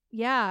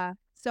 Yeah.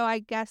 So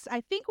I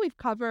think we've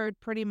covered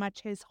pretty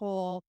much his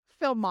whole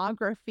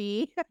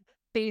filmography.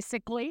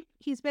 basically.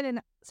 He's been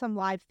in some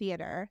live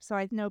theater, so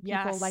I know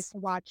people like Yes. to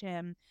watch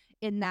him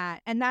in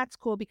that, and that's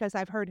cool because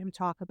I've heard him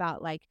talk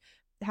about, like,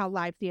 how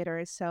live theater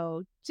is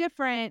so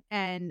different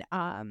and,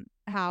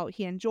 how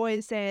he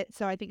enjoys it,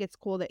 so I think it's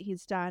cool that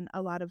he's done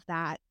a lot of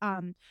that,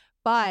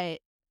 but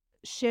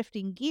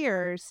shifting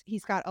gears,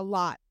 he's got a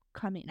lot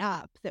coming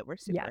up that we're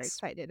super Yes.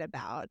 excited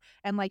about,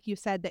 and like you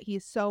said, that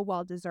he's so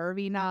well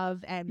deserving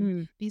of, and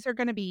Mm. these are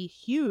gonna be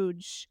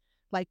huge,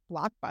 like,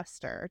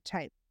 blockbuster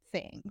type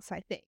things,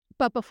 I think.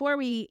 But before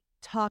we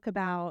talk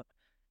about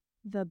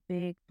the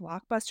big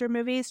blockbuster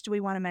movies, do we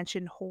wanna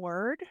mention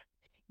Horde?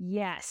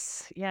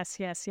 Yes. Yes.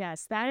 Yes.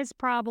 Yes. That is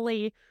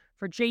probably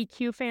for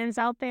JQ fans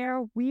out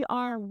there, we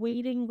are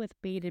waiting with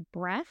bated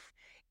breath.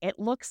 It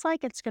looks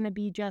like it's going to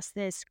be just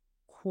this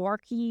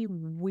quirky,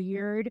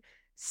 weird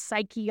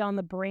psyche on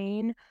the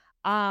brain.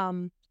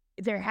 Um,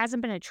 there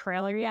hasn't been a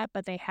trailer yet,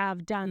 but they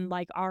have done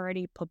like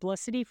already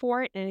publicity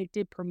for it, and it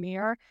did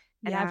premiere.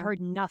 And I've Yeah.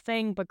 heard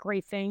nothing but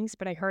great things,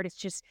 but I heard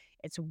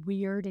it's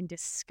weird and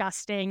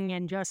disgusting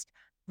and just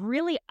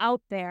really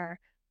out there.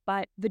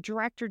 But the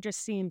director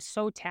just seems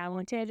so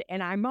talented,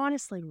 and I'm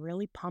honestly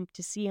really pumped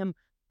to see him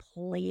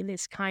play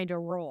this kind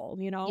of role,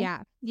 you know?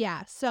 Yeah.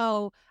 Yeah.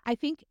 So I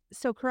think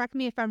so correct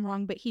me if I'm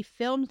wrong, but he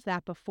filmed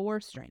that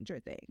before Stranger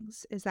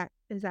Things. Is that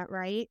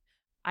right?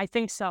 I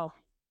think so.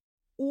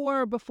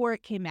 Or before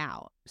it came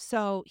out.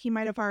 So he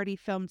might have already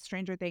filmed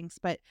Stranger Things,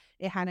 but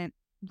it hadn't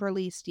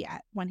released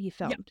yet when he Yeah.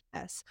 filmed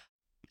this.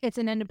 It's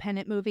an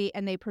independent movie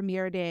and they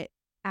premiered it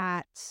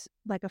at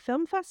like a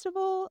film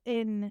festival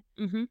Hmm.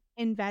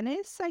 in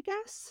Venice, I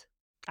guess.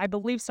 I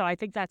believe so. I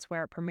think that's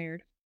where it premiered.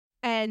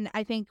 And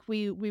I think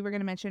we were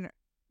going to mention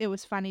it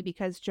was funny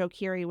because Joe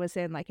Keery was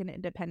in like an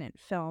independent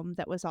film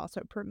that was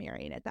also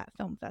premiering at that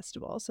film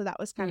festival. So that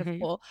was kind of Hmm.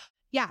 cool.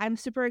 Yeah, I'm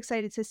super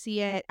excited to see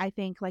it. I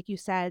think, like you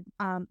said,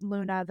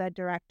 Luna, the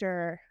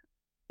director,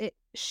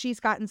 she's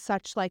gotten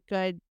such like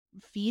good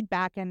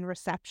feedback and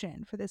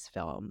reception for this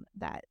film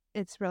that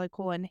it's really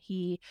cool. And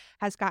he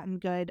has gotten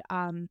good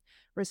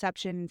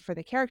reception for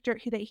the character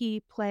that he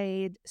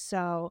played.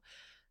 So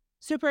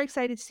super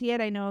excited to see it.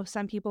 I know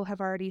some people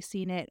have already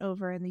seen it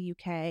over in the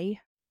UK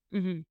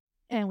Hmm.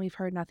 and we've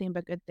heard nothing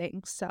but good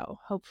things. So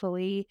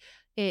hopefully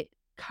it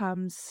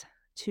comes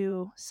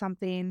to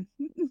something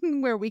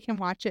where we can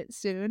watch it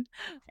soon.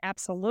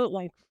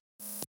 Absolutely.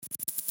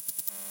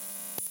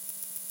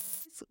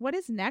 What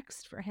is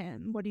next for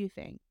him? What do you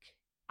think?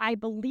 I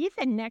believe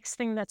the next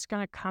thing that's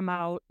going to come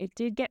out, it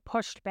did get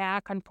pushed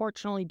back,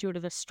 unfortunately, due to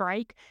the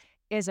strike,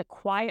 is A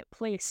Quiet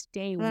Place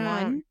Day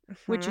One,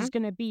 which is Mhm.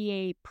 going to be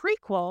a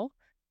prequel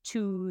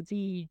to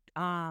the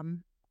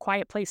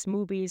Quiet Place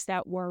movies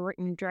that were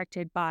written and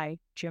directed by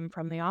Jim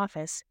from The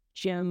Office.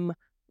 Jim,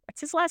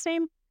 what's his last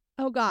name?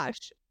 Oh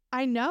gosh,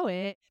 I know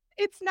it.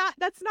 That's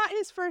not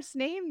his first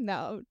name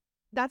though.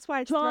 That's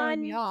why it's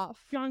throwing me John,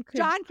 off. John, John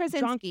John.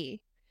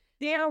 Krasinski.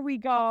 There we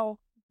go.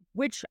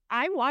 Which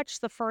I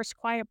watched the first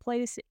Quiet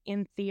Place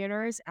in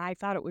theaters. I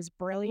thought it was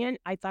brilliant.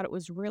 I thought it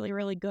was really,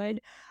 really good.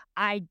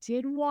 I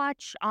did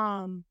watch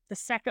the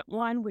second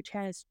one, which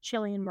has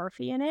Cillian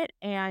Murphy in it,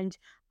 and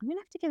I'm gonna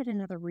have to give it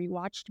another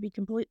rewatch to be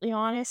completely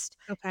honest,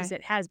 because Okay.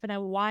 it has been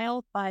a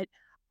while. But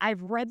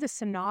I've read the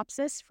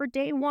synopsis for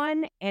day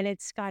one, and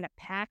it's got a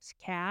packed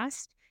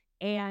cast,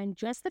 and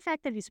just the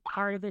fact that he's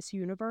part of this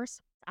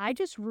universe, I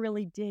just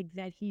really dig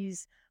that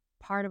he's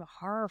part of a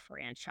horror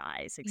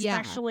franchise, Yeah.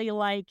 especially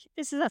like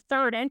this is a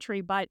third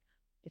entry, but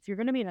if you're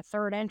going to be in a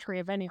third entry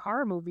of any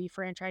horror movie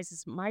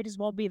franchises, might as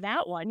well be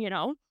that one, you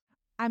know?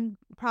 I'm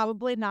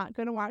probably not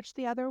gonna watch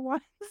the other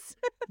ones.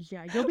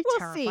 Yeah, you'll be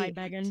We'll see. terrified,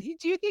 Megan.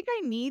 Do you think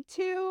I need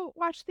to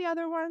watch the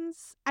other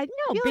ones? I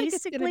No, feel like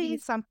it's gonna be basically,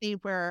 something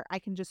where I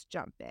can just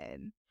jump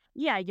in.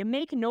 yeah, you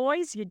make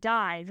noise, you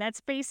die. That's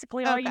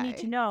basically all you need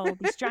to Okay. know.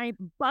 These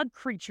giant bug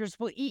creatures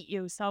will eat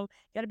you, so you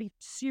got to be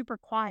super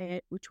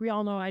quiet, which we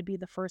all know I'd be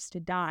the first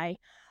to die.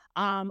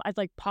 I'd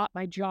like pop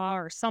my jaw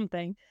or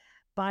something.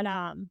 But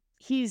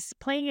he's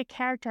playing a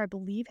character, I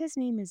believe his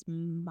name is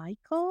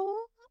Michael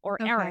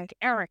or Okay. Eric.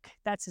 Eric,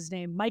 that's his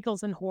name.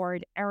 Michael's in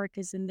Horde. Eric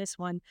is in this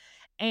one.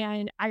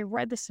 And I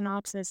read the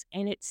synopsis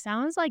and it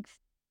sounds like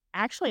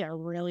actually a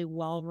really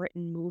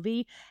well-written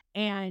movie.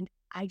 And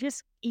I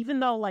just, even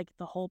though like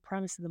the whole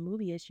premise of the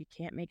movie is you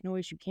can't make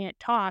noise, you can't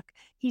talk,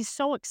 he's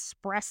so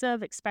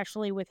expressive,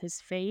 especially with his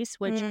face,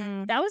 which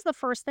Mm. that was the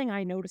first thing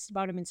I noticed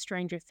about him in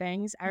Stranger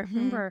Things. I Mhm.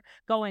 remember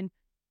going,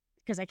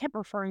 because I kept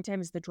referring to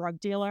him as the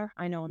drug dealer.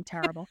 I know I'm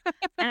terrible.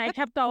 And I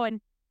kept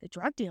going, the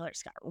drug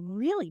dealer's got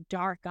really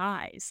dark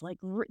eyes, like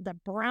the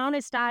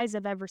brownest eyes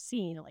I've ever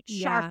seen, like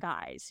shark Yeah.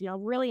 eyes,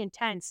 really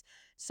intense.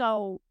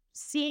 So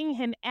seeing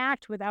him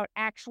act without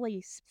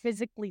actually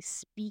physically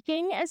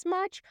speaking as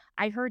much,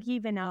 I heard he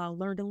even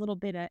learned a little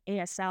bit of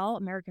ASL,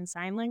 American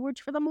Sign Language,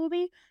 for the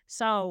movie.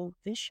 So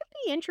this should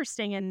be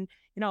interesting. And,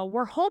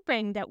 we're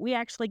hoping that we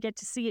actually get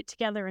to see it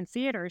together in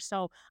theaters.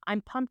 So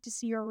I'm pumped to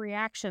see your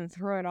reaction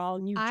through it all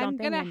and you I'm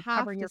jumping gonna and have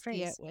covering to your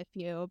see it face. with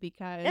you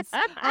because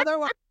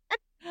otherwise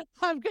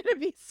I'm gonna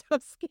be so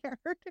scared.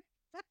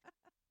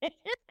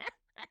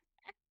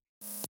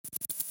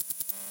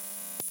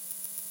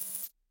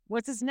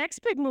 What's his next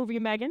big movie,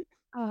 Megan?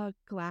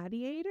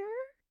 Gladiator?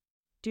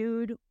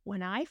 Dude,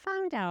 when I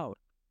found out,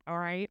 all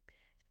right,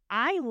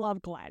 I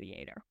love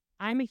Gladiator.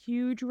 I'm a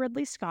huge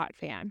Ridley Scott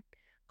fan.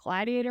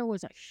 Gladiator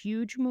was a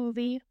huge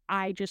movie.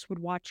 I just would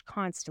watch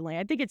constantly.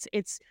 I think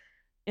it's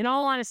in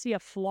all honesty a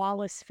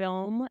flawless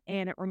film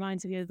and it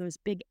reminds me of those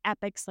big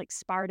epics like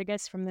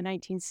Spartacus from the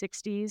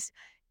 1960s.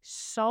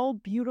 So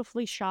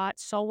beautifully shot,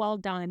 so well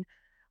done.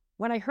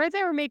 When I heard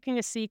they were making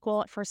a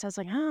sequel, at first I was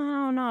like, oh,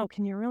 I don't know.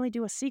 Can you really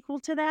do a sequel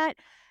to that?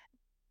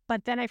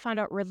 But then I found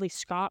out Ridley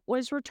Scott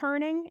was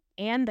returning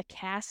and the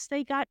cast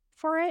they got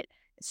for it.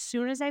 As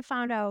soon as I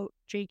found out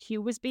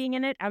JQ was being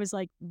in it, I was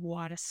like,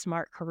 what a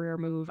smart career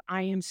move.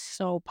 I am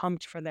so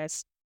pumped for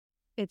this.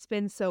 It's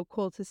been so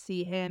cool to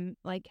see him,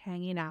 like,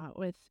 hanging out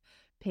with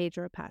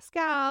Pedro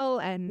Pascal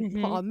and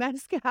Hmm. Paul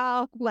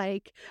Mescal.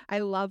 Like, I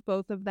love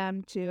both of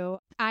them too.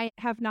 I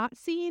have not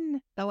seen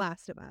The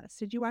Last of Us.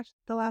 Did you watch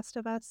The Last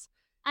of Us?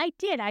 I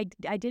did. I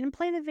didn't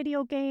play the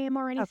video game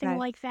or anything Okay.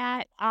 like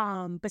that.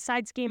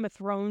 Besides Game of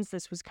Thrones,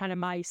 this was kind of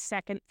my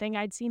second thing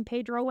I'd seen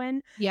Pedro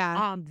in.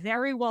 Yeah.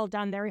 Very well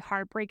done, very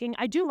heartbreaking.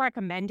 I do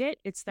recommend it.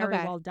 It's very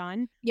Okay. well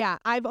done. Yeah,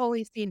 I've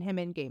only seen him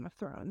in Game of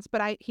Thrones,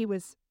 but he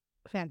was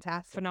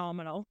fantastic.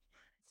 Phenomenal.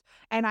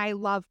 And I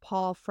love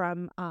Paul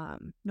from,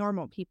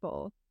 Normal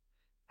People.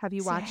 Have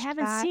you See, I watched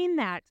haven't that? seen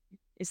that.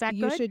 Is that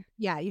You good? should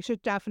yeah, you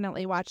should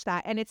definitely watch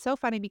that, and it's so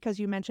funny because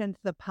you mentioned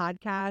the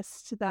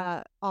podcast,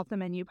 the Off the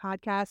Menu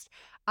podcast.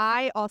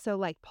 I also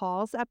like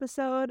Paul's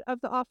episode of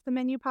the Off the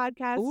Menu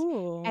podcast,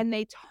 Ooh. and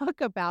they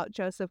talk about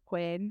Joseph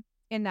Quinn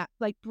in that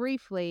like,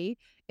 briefly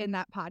in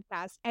that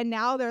podcast, and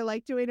now they're,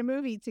 like, doing a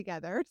movie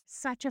together.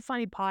 Such a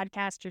funny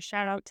podcaster.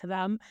 Shout out to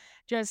them.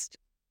 Just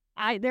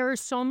there are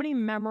so many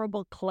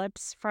memorable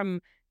clips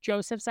from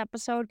Joseph's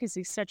episode because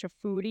he's such a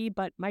foodie,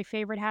 but my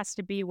favorite has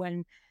to be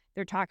when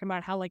they're talking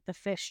about how like the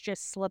fish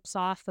just slips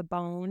off the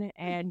bone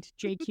and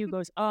JQ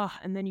goes, "Oh,"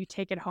 and then you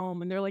take it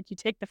home and they're like, "You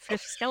take the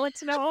fish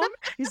skeleton home?"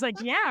 He's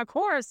like, "Yeah, of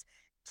course."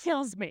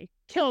 Kills me.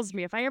 Kills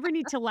me. If I ever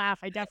need to laugh,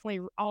 I definitely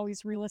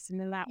always re-listen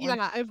to that one.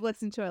 Yeah, I've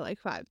listened to it, like,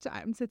 5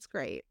 times, it's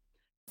great.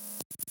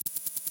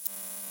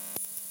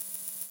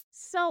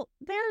 So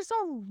there's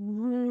a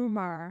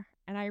rumor,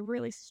 and I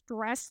really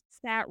stress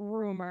that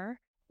rumor.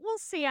 We'll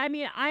see. I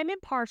mean, I'm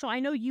impartial. I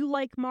know you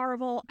like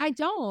Marvel. I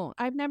don't,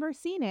 I've never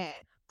seen it.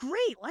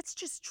 Great. Let's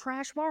just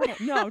trash Marvel.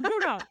 No, no,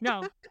 no,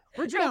 no.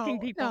 We're joking,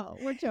 No, people. no,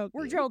 we're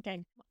We're joking.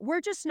 joking.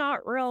 We're just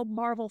not real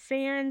Marvel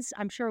fans.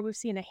 I'm sure we've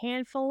seen a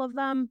handful of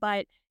them,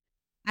 but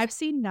I've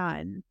seen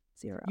none.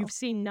 you've 0.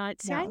 seen none.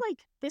 See, I No.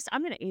 like this.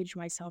 I'm going to age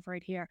myself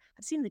right here.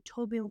 I've seen the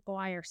Tobey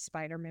Maguire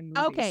Spider-Man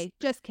movies. Okay,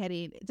 just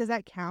kidding. Does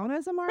that count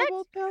as a That's,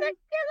 Marvel film? yeah,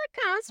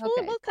 that counts.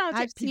 Okay. We'll count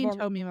I've it. seen People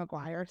Tobey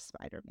Maguire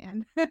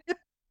Spider-Man.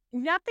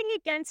 nothing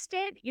against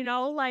it,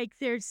 like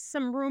there's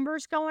some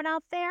rumors going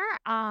out there.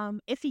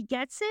 If he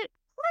gets it,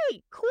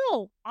 great,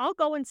 cool. I'll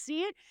go and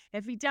see it.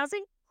 If he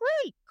doesn't,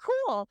 great,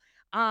 cool.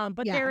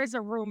 But Yeah. there is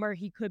a rumor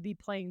he could be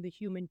playing the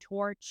Human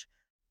Torch.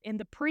 In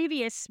the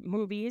previous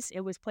movies, it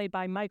was played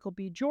by Michael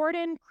B.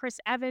 Jordan, Chris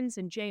Evans,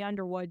 and Jay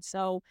Underwood.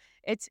 So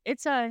it's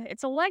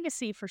a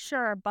legacy for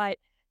sure. But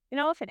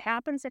if it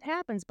happens, it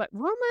happens. But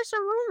rumors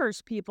are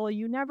rumors, people.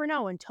 You never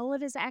know until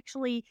it is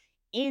actually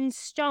in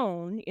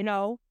stone,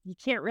 you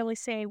can't really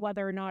say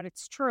whether or not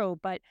it's true,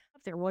 but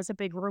there was a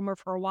big rumor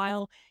for a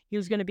while he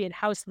was going to be in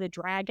House of the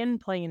Dragon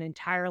playing an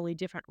entirely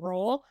different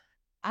role.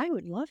 I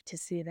would love to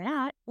see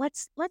that.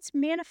 Let's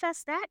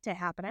manifest that to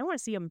happen. I want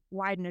to see him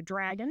riding a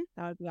dragon.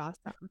 That would be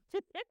awesome.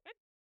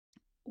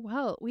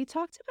 Well, we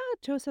talked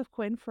about Joseph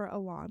Quinn for a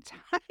long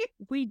time.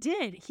 We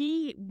did.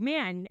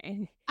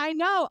 And I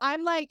know.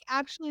 I'm, like,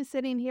 actually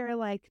sitting here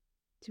like,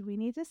 do we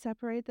need to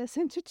separate this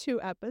into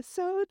 2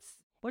 episodes?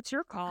 what's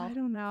your call? I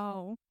don't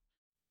know.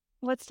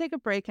 Let's take a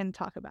break and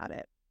talk about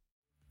it.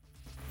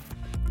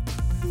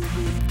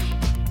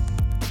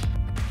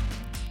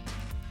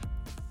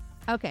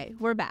 Okay,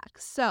 we're back.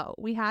 So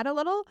we had a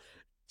little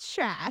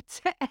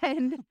chat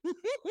and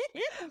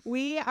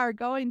we are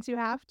going to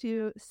have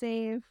to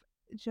save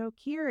Joe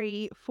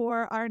Keery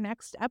for our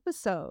next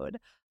episode.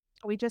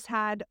 We just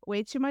had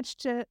way too much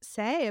to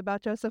say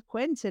about Joseph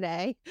Quinn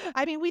today.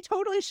 I mean, we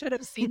totally should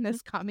have seen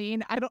this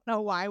coming. I don't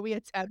know why we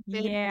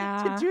attempted to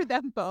Yeah. do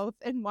them both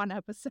in one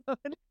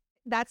episode.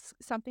 That's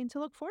something to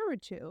look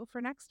forward to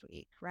for next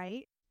week,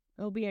 right?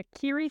 It'll be a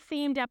Kiri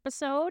themed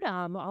episode,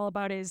 all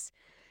about his,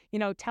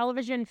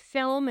 television,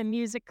 film, and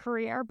music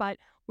career. But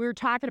we were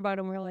talking about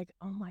him. We were like,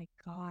 oh my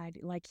God,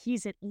 like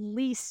he's at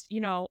least,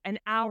 an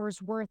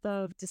hour's worth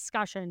of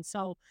discussion.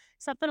 So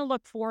something to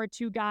look forward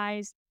to,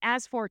 guys.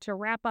 As for to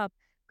wrap up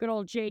good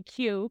old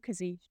JQ, because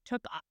he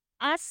took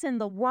us and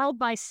the world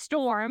by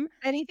storm.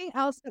 Anything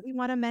else that we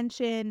want to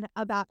mention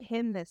about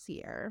him this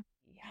year?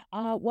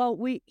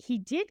 Well, he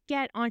did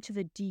get onto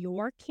the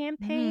Dior Mm.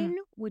 campaign,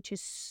 which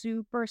is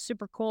super,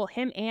 super cool.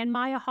 Him and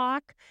Maya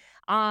Hawke,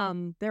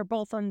 they're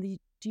both on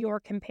the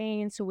Dior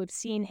campaign, so we've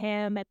seen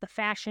him at the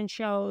fashion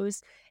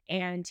shows,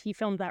 and he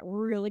filmed that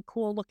really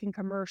cool looking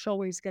commercial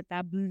where he's got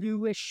that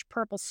bluish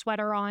purple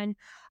sweater on.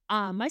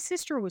 My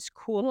sister was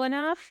cool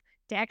enough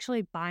to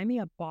actually buy me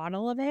a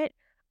bottle of it.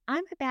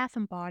 I'm a Bath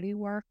and Body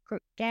Work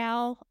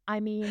gal.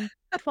 I mean,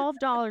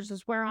 $12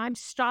 is where I'm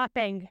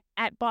stopping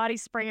at body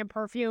spray and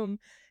perfume.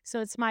 So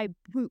it's my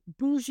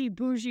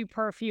bougie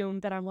perfume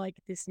that I'm like,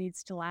 this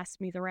needs to last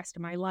me the rest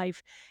of my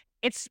life.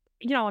 It's,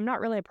 I'm not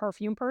really a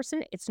perfume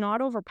person. It's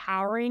not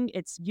overpowering.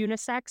 It's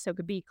unisex. So it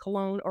could be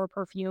cologne or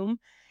perfume.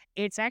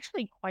 It's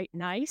actually quite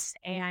nice.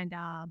 And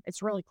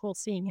it's really cool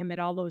seeing him at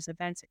all those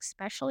events,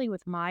 especially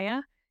with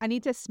Maya. I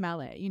need to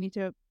smell it. You need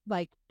to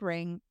like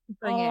bring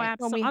Oh, it when we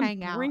absolutely. I'm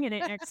hang out. bringing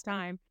it next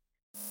time.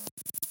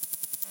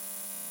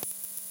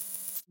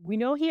 We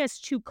know he has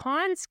 2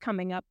 cons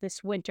coming up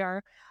this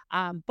winter.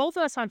 Both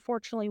of us,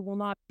 unfortunately, will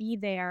not be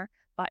there,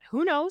 but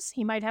who knows?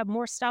 He might have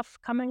more stuff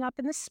coming up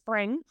in the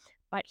spring.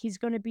 But he's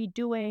going to be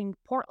doing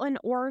Portland,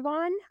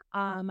 Oregon,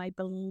 I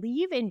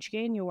believe in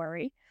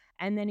January.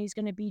 And then he's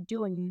going to be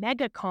doing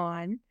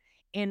MegaCon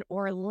in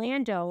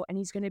Orlando, and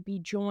he's going to be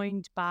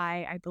joined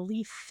by, I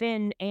believe,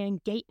 Finn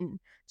and Gayton.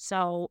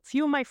 So,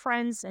 few of my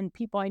friends and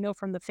people I know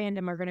from the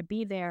fandom are going to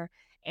be there.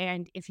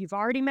 And if you've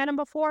already met him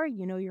before,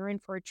 you know you're in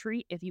for a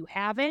treat. If you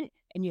haven't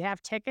and you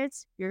have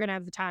tickets, you're going to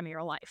have the time of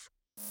your life.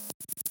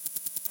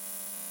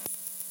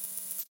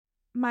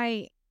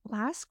 My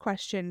last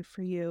question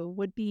for you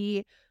would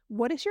be,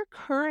 what is your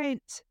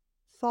current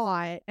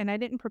thought? And I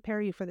didn't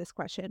prepare you for this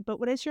question, but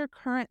what is your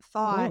current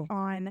thought Oh,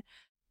 on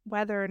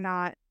whether or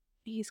not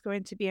he's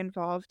going to be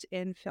involved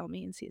in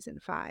filming season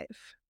 5?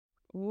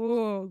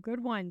 ooh,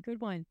 good one, good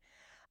one.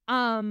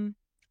 Um,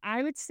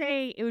 I would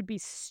say it would be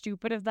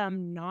stupid of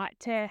them not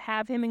to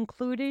have him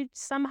included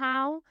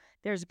somehow.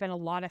 There's been a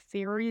lot of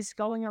theories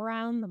going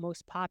around, the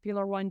most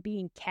popular one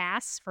being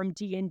Cass from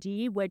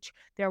D&D, which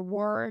there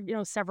were,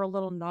 several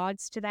little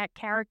nods to that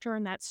character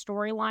and that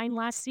storyline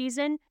last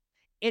season.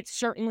 It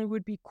certainly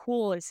would be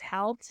cool as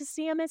hell to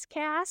see him as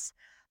Cass,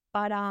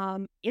 but,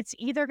 it's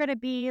either gonna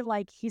be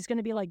like he's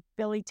gonna be like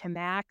Billy to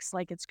Max,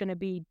 like, it's gonna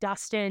be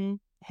Dustin,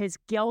 his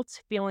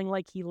guilt, feeling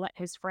like he let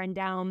his friend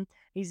down.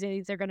 He's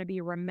either gonna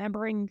be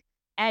remembering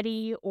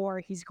Eddie or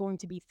he's going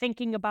to be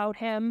thinking about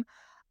him.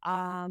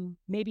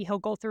 Maybe he'll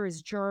go through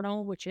his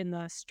journal, which in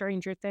the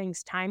Stranger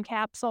Things time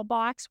capsule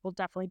box, we'll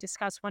definitely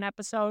discuss one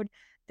episode.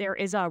 There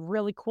is a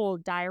really cool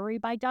diary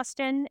by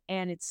Dustin,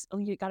 and it's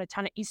you got a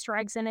ton of Easter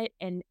eggs in it.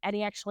 And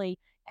Eddie actually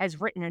has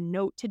written a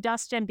note to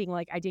Dustin being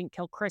like, I didn't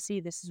kill Chrissy.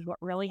 This is what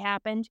really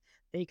happened.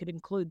 They could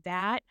include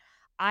that.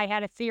 I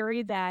had a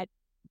theory that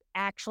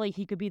actually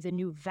he could be the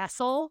new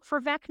vessel for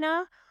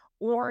Vecna,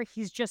 or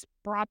he's just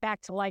brought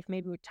back to life,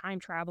 maybe with time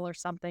travel or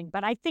something.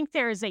 But I think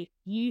there is a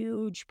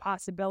huge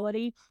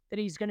possibility that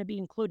he's going to be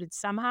included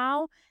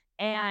somehow.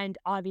 And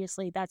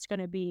obviously, that's going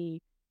to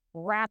be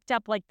wrapped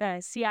up like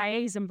the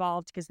CIA's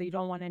involved because they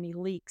don't want any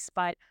leaks.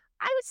 But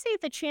I would say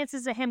the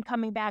chances of him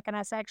coming back and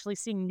us actually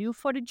seeing new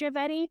footage of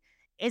Eddie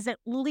is at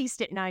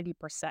least at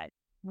 90%.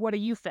 What do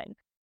you think?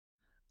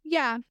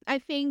 Yeah, I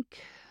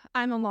think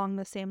I'm along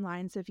the same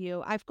lines of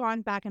you. I've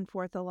gone back and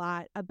forth a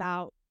lot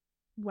about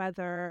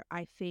whether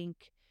I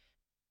think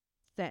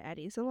that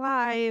Eddie's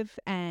alive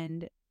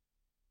and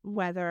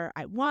whether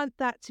I want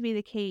that to be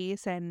the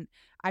case. And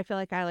I feel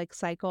like I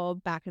cycle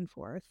back and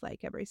forth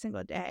every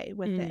single day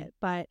with Mm, it.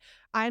 But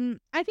I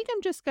think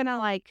I'm just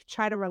gonna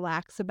try to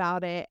relax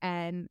about it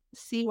and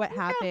see what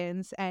yeah.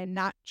 happens and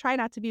not try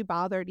not to be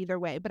bothered either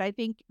way. But I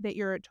think that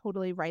you're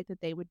totally right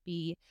that they would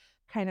be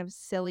kind of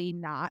silly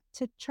not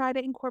to try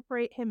to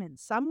incorporate him in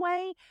some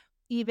way.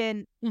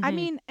 Even I Hmm.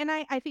 mean, and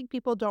I think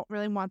people don't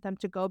really want them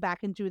to go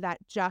back and do that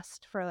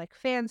just for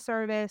fan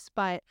service,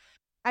 but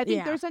I think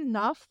Yeah. there's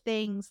enough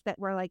things that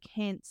were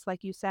hints,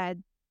 like you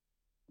said,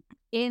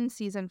 in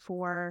season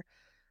 4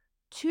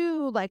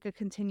 to a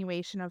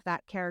continuation of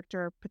that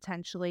character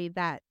potentially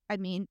that, I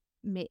mean,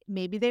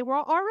 maybe they were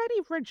already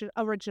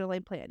originally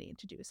planning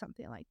to do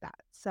something like that.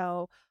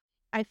 So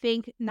I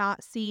think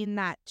not seeing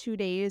that 2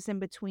 days in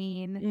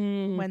between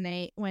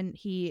Mm, when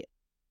he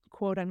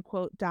quote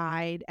unquote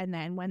died and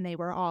then when they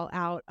were all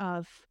out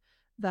of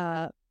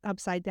the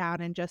upside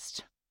down and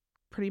just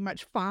pretty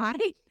much fine.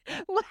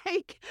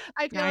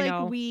 I feel I like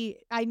know.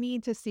 I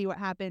need to see what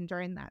happened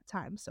during that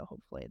time, so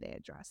hopefully they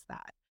address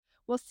that.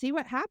 We'll see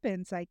what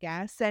happens, I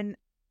guess, and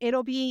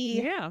it'll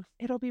be Yeah.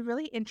 it'll be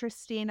really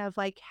interesting of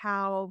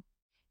how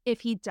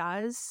if he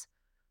does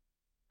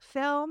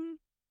film,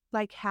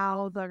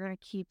 how they're gonna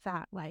keep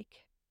that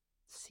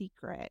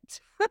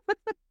secret.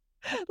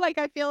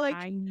 I feel like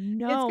I it's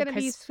know, gonna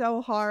be because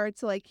so hard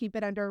to keep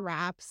it under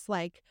wraps.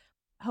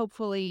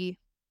 Hopefully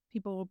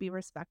people will be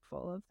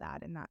respectful of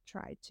that and not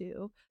try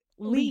to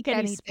leak leak any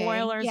anything.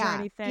 spoilers or Yeah, yeah,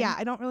 anything.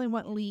 I don't really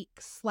want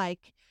leaks.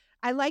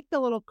 I like the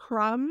little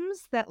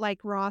crumbs that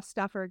Raw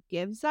Stuffer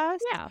gives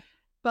us, Yeah.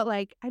 but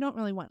I don't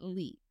really want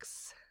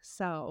leaks.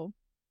 So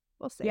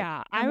we'll see.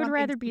 Yeah. I I would want things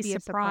rather to be be a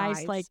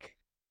surprised, surprise. like,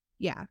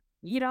 Yeah.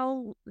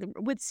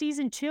 with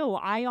season 2,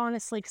 I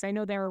honestly, because I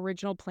know their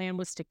original plan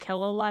was to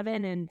kill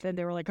 11, and then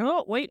they were like,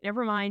 "Oh, wait,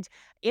 never mind."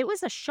 It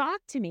was a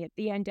shock to me at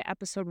the end of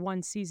episode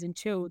 1, season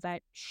 2,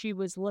 that she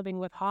was living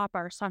with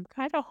Hopper, so I'm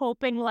kinda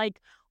hoping,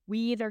 we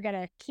either get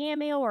a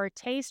cameo or a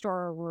taste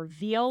or a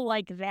reveal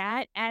like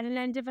that at an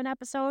end of an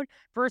episode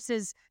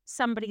versus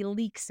somebody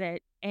leaks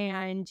it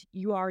and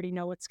you already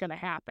know what's gonna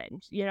happen.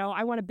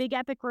 I want a big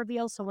epic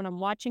reveal so when I'm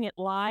watching it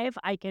live,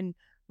 I can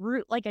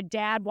root like a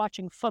dad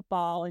watching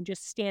football and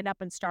just stand up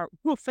and start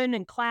woofing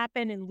and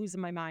clapping and losing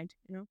my mind?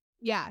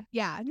 Yeah,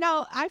 yeah.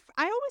 No, I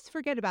always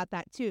forget about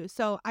that too.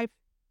 So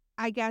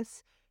I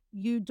guess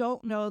you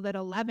don't know that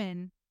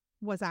 11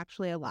 was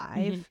actually Mhm.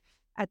 alive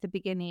at the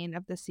beginning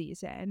of the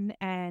season,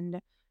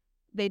 and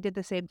they did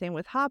the same thing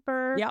with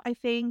Hopper, Yep. I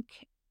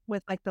think,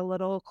 with the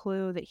little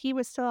clue that he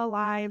was still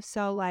alive.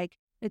 So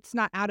it's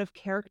not out of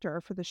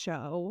character for the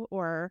show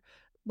or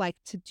like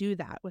to do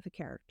that with a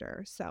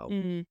character. So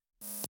Mhm.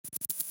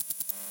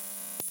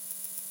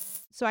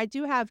 so I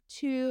do have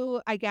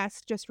two, I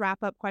guess, just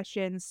wrap up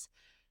questions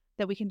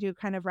that we can do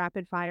kind of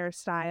rapid fire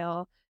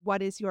style.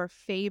 What is your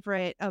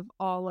favorite of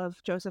all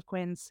of Joseph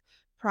Quinn's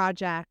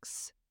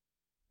projects,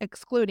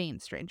 excluding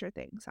Stranger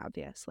Things,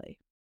 obviously?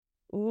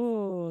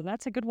 Ooh,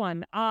 that's a good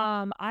one.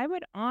 I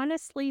would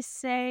honestly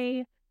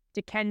say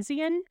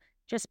Dickensian,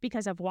 just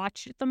because I've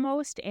watched it the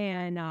most,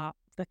 and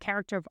the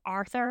character of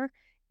Arthur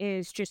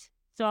is just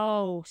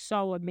so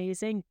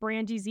amazing.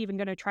 Brandy's even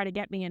gonna try to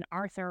get me an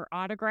Arthur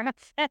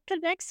autograph at the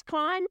next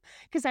con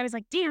because I was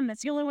like, damn,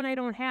 that's the only one I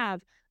don't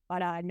have. But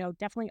no,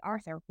 definitely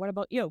Arthur. What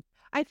about you?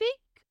 I think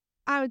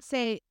I would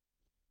say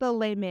the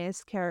Les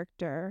Mis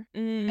character. I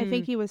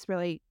think Mm. he was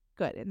really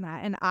good in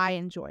that, and I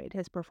enjoyed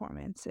his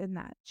performance in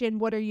that. Jen,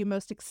 what are you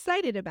most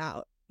excited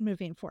about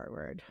moving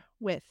forward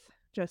with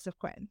Joseph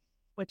Quinn?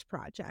 Which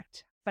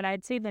project? But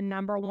I'd say the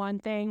number one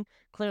thing,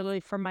 clearly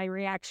from my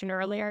reaction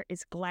earlier,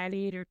 is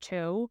Gladiator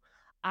 2.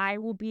 I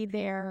will be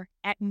there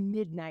at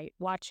midnight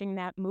watching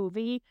that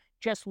movie,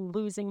 just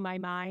losing my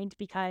mind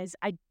because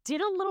I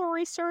did a little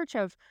research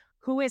of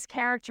who his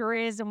character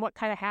is and what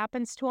kind of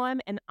happens to him.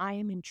 And I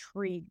am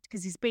intrigued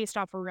because he's based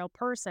off a real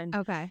person.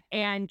 Okay.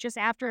 And just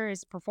after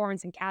his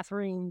performance in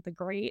Catherine the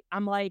Great,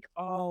 I'm like,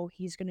 oh,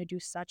 he's going to do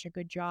such a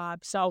good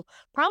job. So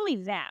probably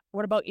that.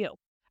 What about you?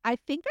 I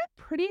think I'm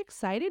pretty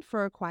excited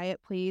for A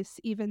Quiet Place,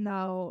 even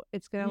though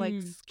it's gonna, like,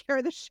 Mm.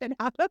 scare the shit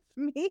out of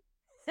me.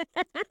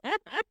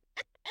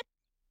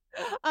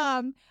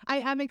 I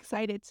am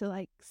excited to,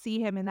 like, see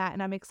him in that,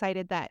 and I'm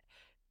excited that,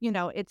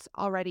 it's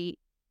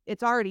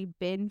already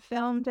been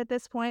filmed at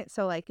this point,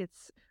 so, like,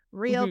 it's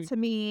real Mhm. to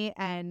me,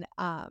 and,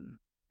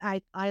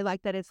 I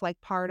like that it's, like,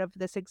 part of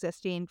this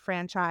existing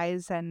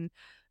franchise, and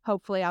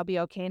hopefully I'll be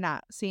okay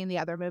not seeing the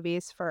other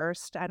movies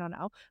first. I don't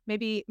know.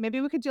 Maybe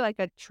we could do, like,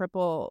 a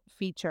triple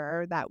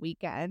feature that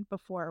weekend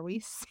before we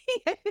see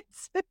it.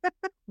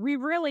 We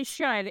really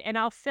should, and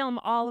I'll film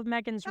all of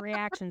Megan's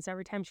reactions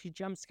every time she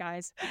jumps,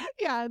 guys.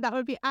 Yeah, that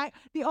would be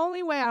the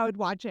only way I would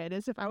watch it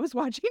is if I was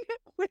watching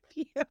it with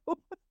you.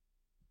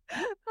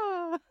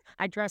 Ah.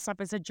 I dress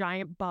up as a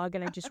giant bug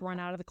and I just run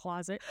out of the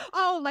closet.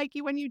 Oh, like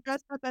you when you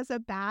dressed up as a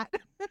bat?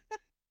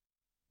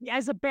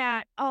 As a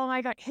bat, oh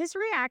my god, his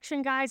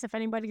reaction, guys, if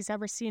anybody's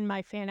ever seen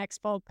my Fan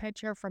Expo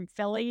picture from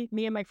Philly,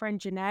 me and my friend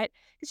Jeanette,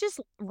 it's just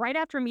right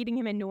after meeting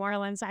him in New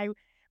Orleans, I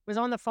was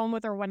on the phone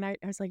with her one night.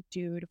 I was like,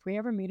 dude, if we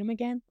ever meet him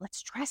again,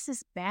 let's dress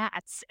as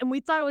bats. And we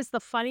thought it was the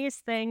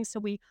funniest thing. So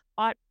we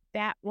bought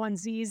bat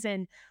onesies.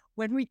 And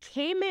when we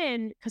came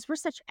in, because we're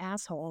such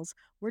assholes,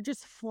 we're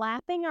just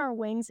flapping our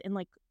wings and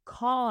like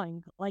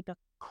cawing like a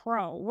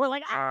crow. We're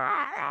like,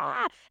 ah,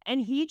 ah.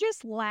 And he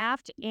just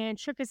laughed and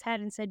shook his head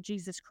and said,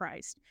 Jesus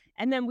Christ.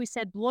 And then we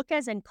said, look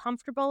as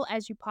uncomfortable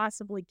as you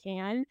possibly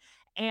can.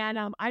 And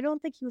I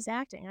don't think he was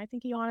acting. I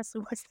think he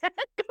honestly was that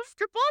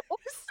uncomfortable.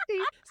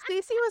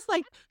 Stacy was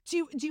like,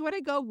 "Do you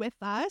wanna go with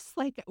us?"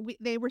 Like,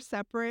 they were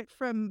separate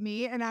from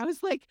me, and I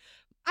was like,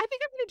 "I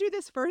think I'm gonna do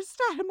this first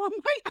time on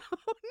my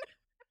own."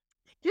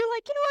 You're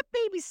like, you know what,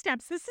 baby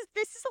steps. This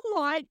is a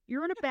lot.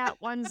 You're in a bat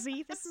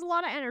onesie. This is a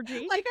lot of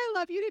energy. Like, I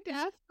love you to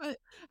death, but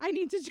I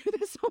need to do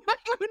this on my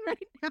own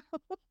right now.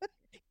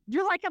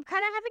 You're like, I'm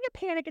kind of having a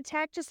panic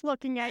attack just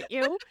looking at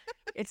you.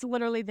 It's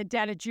literally the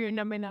dead of June.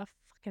 I'm in a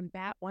fucking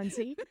bat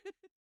onesie.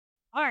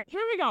 All right,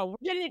 here we go. We're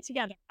getting it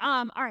together.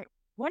 All right.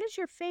 What is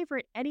your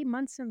favorite Eddie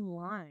Munson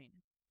line?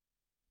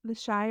 The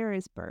Shire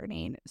is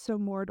burning, so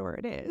Mordor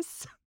it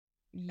is.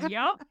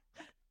 Yup.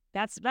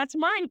 That's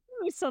mine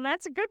too. So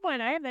that's a good one.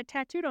 I have that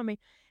tattooed on me.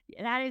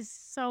 That is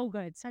so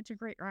good. Such a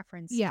great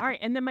reference. All Yeah. right.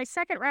 And then my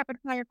second rapid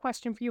fire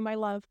question for you, my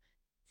love.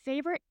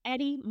 Favorite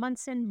Eddie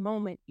Munson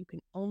moment? You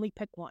can only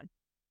pick one.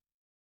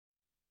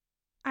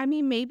 I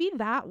mean, maybe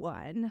that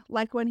one,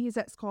 like, when he's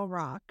at Skull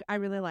Rock, I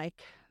really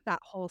like that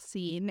whole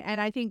scene, and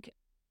I think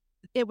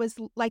it was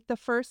like, the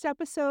first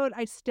episode,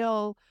 I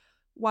still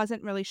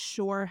wasn't really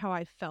sure how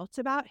I felt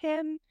about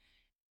him,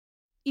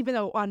 even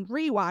though on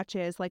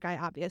rewatches, like, I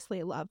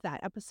obviously love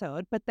that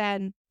episode, but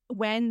then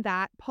when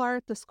that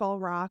part, the Skull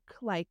Rock,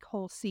 like,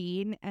 whole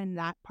scene and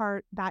that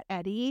part, that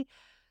Eddie,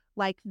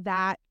 like,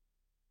 that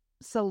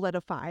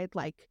solidified,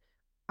 like,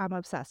 I'm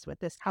obsessed with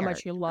this How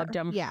much you loved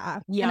character. him. Yeah,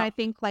 and Yep. I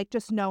think, like,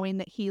 just knowing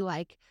that he,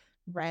 like,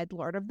 read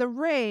Lord of the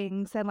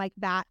Rings and, like,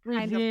 that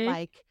kind of, Hmm.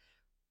 like,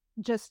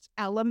 just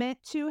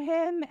element to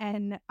him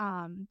and,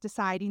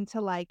 deciding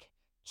to, like,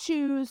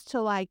 choose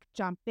to, like,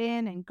 jump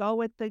in and go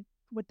with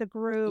the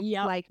group,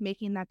 Yep. like,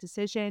 making that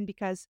decision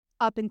because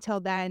up until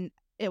then,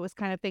 it was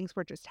kind of things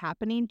were just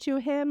happening to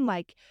him,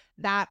 like,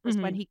 that was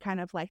when Hmm. he kind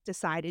of, like,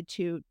 decided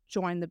to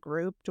join the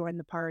group, join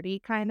the party,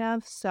 kind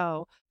of,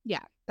 so,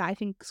 yeah, I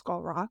think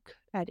Skull Rock,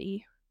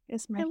 Eddie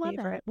is I my love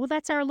that. favorite. Well,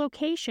 that's our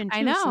location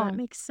I too. So that know.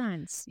 makes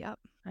sense. Yep,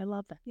 I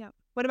love that. yep.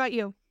 What about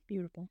you?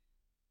 Beautiful.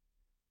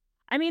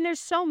 I mean, there's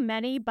so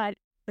many, but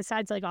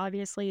besides, like,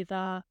 obviously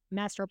the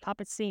Master of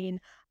Puppets scene,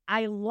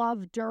 I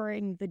love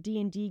during the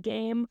D&D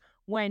game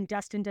when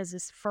Dustin does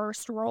his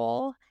first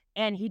roll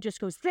and he just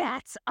goes,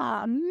 "That's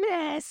a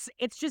mess."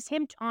 It's just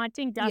him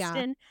taunting Yeah.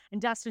 Dustin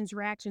and Dustin's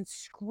reaction,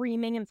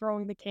 screaming and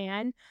throwing the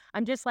can.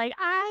 I'm just like,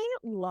 I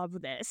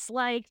love this.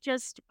 Like,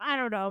 just, I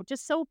don't know,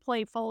 just so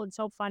playful and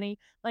so funny.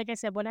 Like I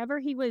said, whenever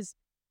he was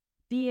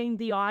being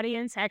the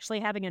audience, actually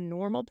having a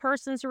normal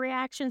person's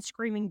reaction,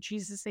 screaming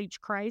Jesus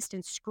H. Christ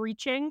and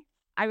screeching,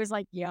 I was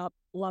like, yep,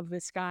 love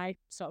this guy.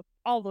 So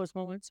all those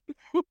moments.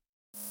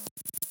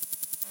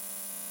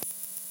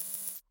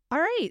 All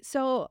right.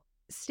 So,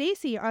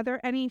 Stacy, are there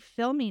any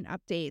filming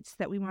updates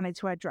that we wanted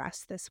to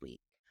address this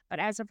week? But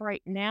as of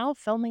right now,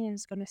 filming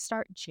is going to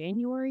start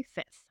January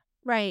 5th.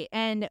 Right.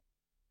 And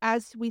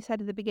as we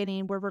said at the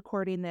beginning, we're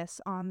recording this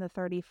on the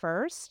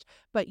 31st,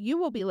 but you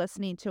will be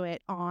listening to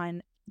it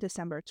on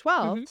December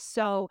 12th. Hmm.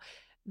 So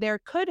there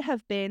could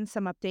have been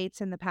some updates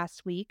in the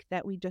past week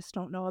that we just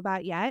don't know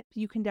about yet.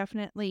 You can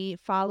definitely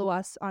follow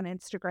us on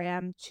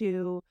Instagram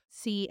to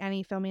see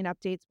any filming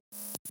updates.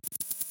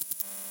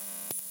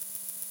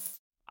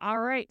 All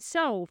right.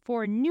 So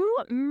for new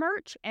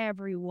merch,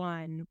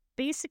 everyone,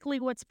 basically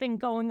what's been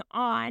going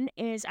on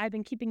is I've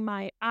been keeping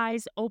my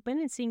eyes open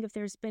and seeing if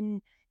there's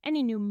been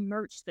any new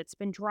merch that's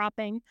been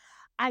dropping.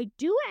 I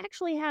do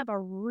actually have a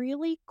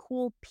really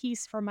cool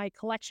piece for my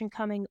collection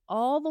coming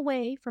all the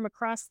way from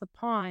across the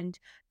pond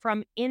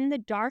from In the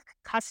Dark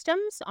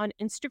Customs on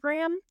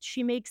Instagram.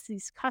 She makes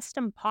these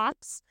custom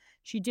pops.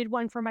 She did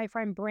one for my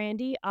friend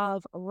Brandy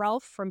of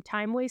Ralph from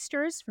Time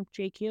Wasters from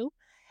JQ.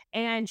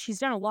 And she's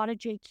done a lot of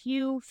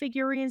JQ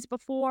figurines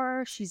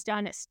before. She's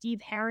done a Steve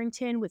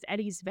Harrington with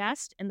Eddie's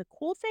vest. And the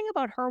cool thing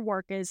about her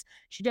work is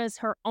she does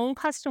her own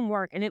custom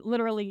work and it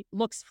literally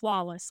looks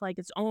flawless, like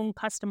its own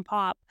custom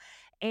pop.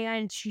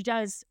 And she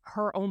does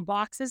her own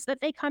boxes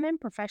that they come in,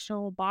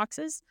 professional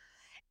boxes.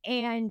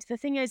 And the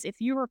thing is, if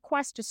you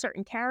request a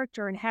certain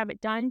character and have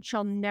it done,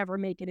 she'll never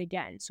make it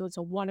again. So it's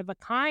a one of a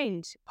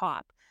kind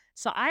pop.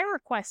 So I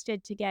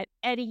requested to get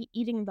Eddie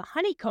eating the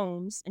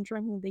honeycombs and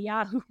drinking the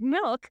Yahoo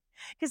milk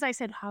because I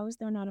said, how is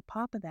there not a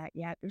pop of that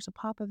yet? There's a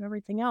pop of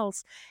everything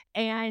else.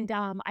 And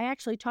I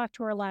actually talked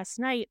to her last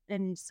night,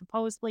 and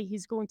supposedly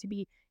he's going to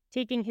be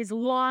taking his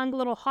long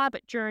little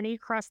hobbit journey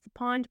across the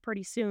pond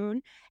pretty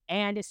soon.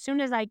 And as soon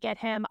as I get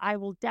him, I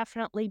will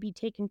definitely be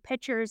taking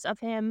pictures of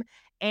him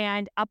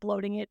and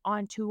uploading it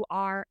onto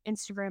our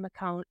Instagram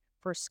account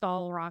for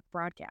Skull Rock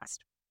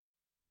Broadcast.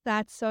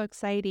 That's so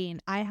exciting.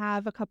 I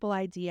have a couple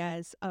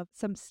ideas of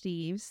some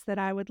Steves that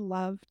I would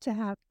love to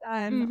have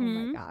done. Oh my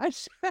Mm-hmm.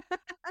 gosh.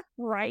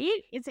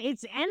 Right?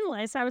 It's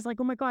endless. I was like,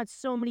 oh my God,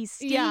 so many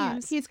Yeah,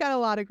 Steves. he's got a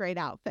lot of great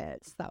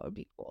outfits. That would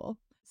be cool.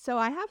 So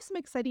I have some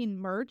exciting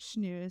merch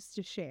news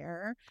to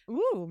share.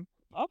 Ooh,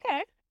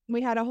 okay.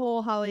 We had a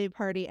whole holiday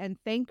party, and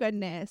thank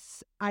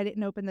goodness I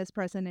didn't open this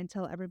present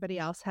until everybody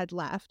else had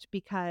left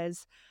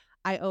because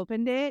I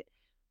opened it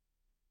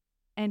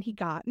and he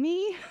got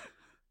me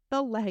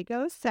the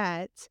Lego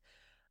set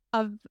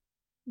of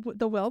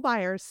the Will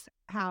Byers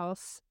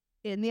house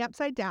in the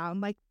Upside Down,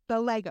 like the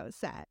Lego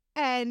set.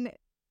 And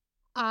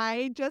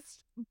I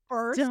just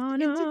burst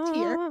into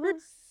tears. Donna.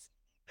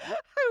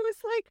 I was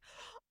like,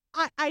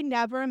 I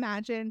never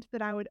imagined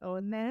that I would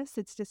own this.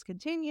 It's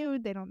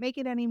discontinued. They don't make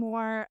it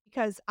anymore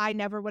because I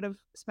never would have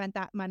spent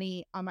that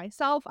money on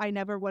myself. I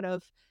never would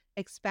have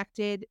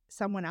expected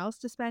someone else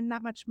to spend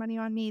that much money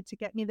on me to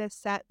get me this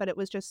set, but it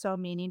was just so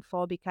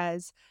meaningful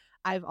because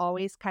I've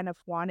always kind of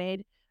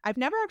wanted. I've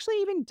never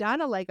actually even done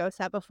a Lego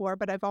set before,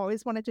 but I've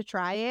always wanted to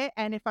try it.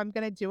 And if I'm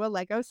going to do a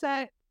Lego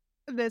set,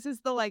 this is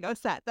the Lego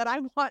set that I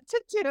want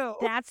to do.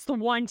 That's the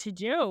one to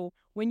do.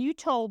 When you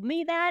told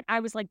me that,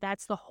 I was like,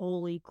 that's the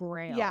holy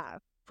grail Yeah.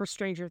 for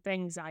Stranger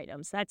Things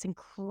items. That's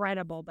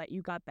incredible that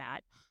you got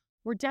that.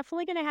 We're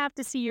definitely going to have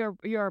to see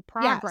your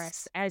progress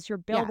Yes. as you're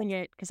Yes. building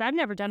it because I've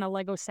never done a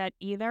Lego set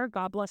either.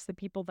 God bless the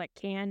people that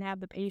can have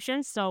the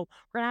patience. So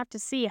we're going to have to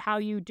see how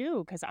you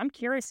do because I'm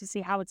curious to see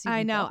how it's even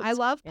I know. built, I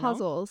love you know?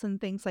 puzzles and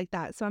things like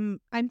that. So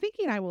I'm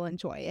thinking I will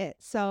enjoy it.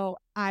 So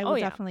I Oh, will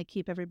yeah. definitely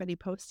keep everybody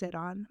posted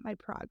on my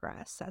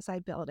progress as I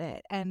build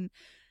it. And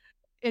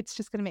it's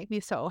just going to make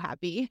me so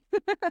happy.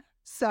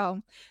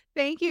 So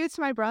thank you to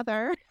my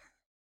brother.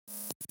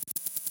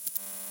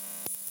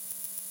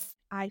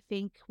 I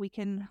think we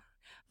can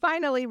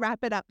finally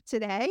wrap it up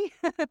today.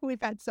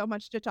 We've had so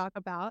much to talk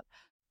about.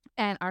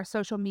 And our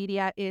social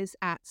media is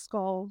at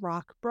Skull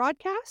Rock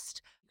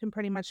Broadcast. You can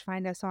pretty much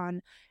find us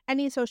on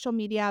any social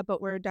media,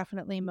 but we're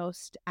definitely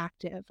most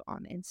active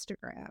on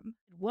Instagram.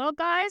 Well,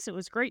 guys, it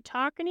was great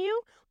talking to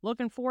you.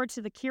 Looking forward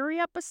to the Curie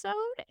episode.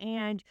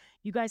 And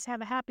you guys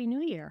have a happy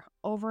new year.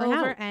 Over and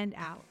Over out. and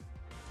out.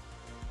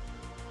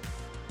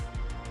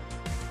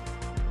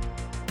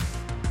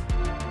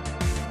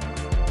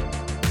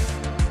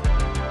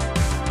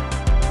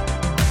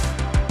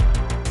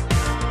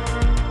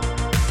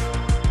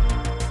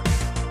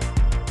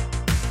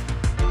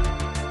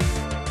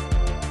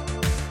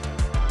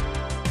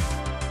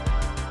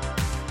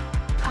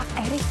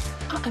 Eddie,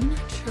 I'm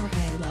not sure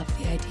I love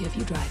the idea of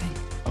you driving.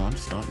 Oh, I'm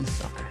starting to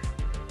suck her.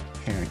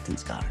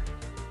 Harrington's got her.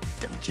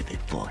 Don't you,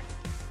 big boy?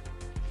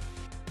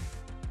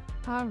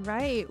 All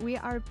right, we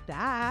are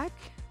back.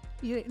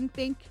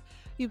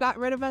 You You got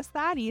rid of us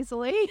that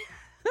easily.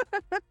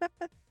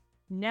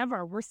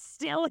 Never. We're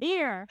still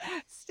here.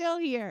 Still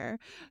here.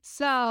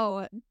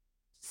 So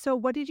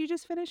what did you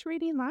just finish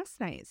reading last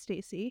night,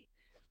 Stacy?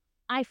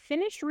 I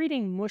finished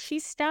reading Mushy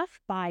Stuff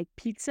by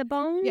Pizza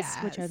Bones,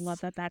 which I love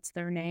Yes. that that's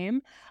their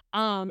name.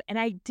 And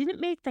I didn't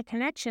make the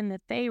connection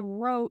that they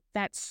wrote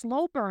that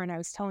slow burn I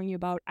was telling you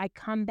about. I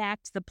Come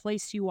Back to the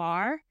Place You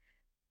Are,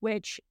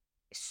 which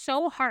is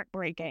so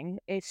heartbreaking.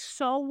 It's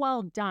so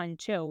well done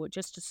too.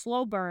 Just a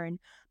slow burn,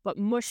 but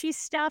Mushy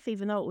Stuff,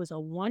 even though it was a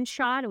one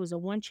shot, it was a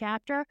one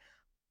chapter.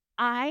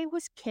 I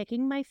was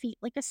kicking my feet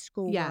like a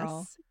schoolgirl,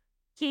 Yes.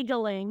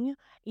 giggling.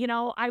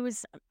 I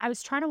was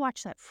trying to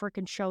watch that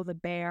frickin' show, The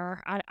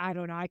Bear. I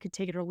don't know, I could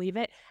take it or leave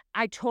it.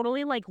 I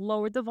totally,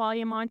 lowered the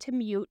volume onto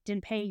mute,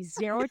 didn't pay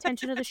 0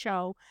 attention to the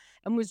show,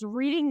 and was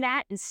reading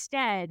that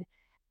instead,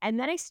 and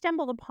then I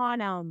stumbled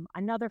upon,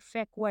 another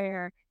fic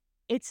where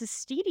it's a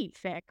Steedy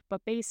fic,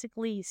 but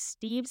basically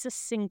Steve's a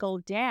single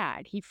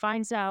dad. He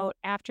finds out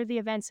after the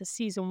events of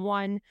season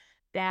 1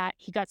 that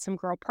he got some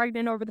girl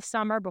pregnant over the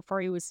summer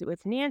before he was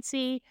with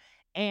Nancy,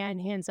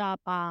 and he ends up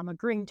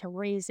agreeing to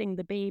raising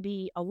the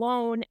baby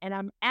alone. And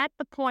I'm at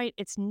the point,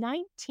 it's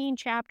 19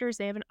 chapters.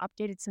 They haven't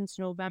updated since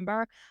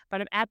November,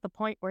 but I'm at the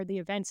point where the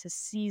events of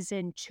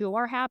season 2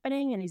 are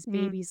happening, and his Mm.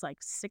 baby's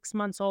 6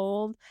 months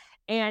old.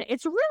 And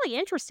it's really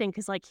interesting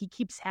because he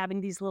keeps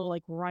having these little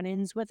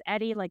run-ins with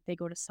Eddie. They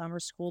go to summer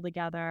school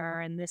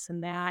together and this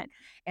and that.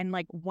 And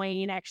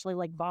Wayne actually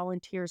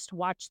volunteers to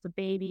watch the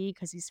baby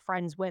because he's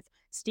friends with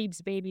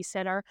Steve's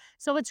babysitter.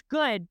 So it's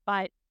good,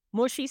 but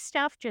Mushy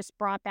Stuff just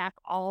brought back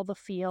all the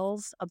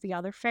feels of the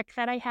other fic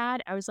that I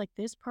had. I was like,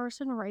 this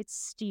person writes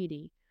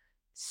steedy.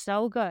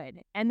 So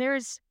good. And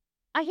there's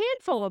a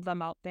handful of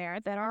them out there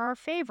that are our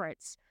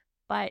favorites.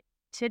 But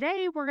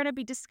today we're going to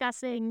be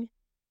discussing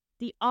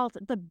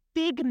the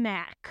Big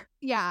Mac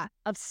Yeah.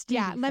 of steedy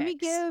Yeah. Let me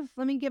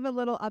fics. give a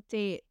little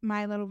update,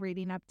 my little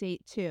reading update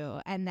too,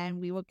 and then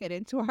we will get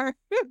into our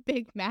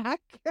Big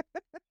Mac.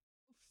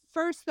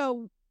 First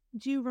though,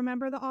 do you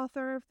remember the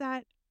author of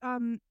that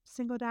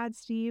single dad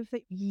Steve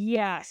that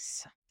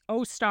Yes.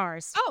 O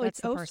Stars. Oh, That's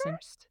it's the person.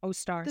 O-Stars? O The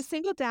Stars.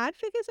 single dad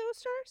fic is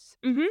O-Stars?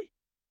 Mm-hmm.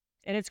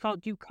 And it's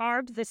called You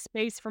Carved the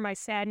Space for My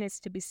Sadness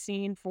to Be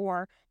Seen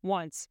for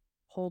Once.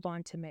 Hold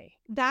on to me.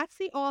 That's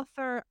the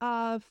author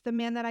of The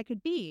Man That I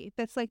Could Be.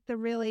 That's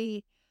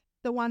the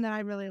one that I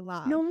really No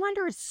love.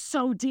 wonder it's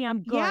so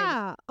damn good.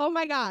 Yeah. Oh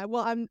my God.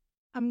 Well,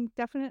 I'm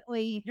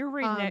definitely You're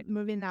reading it.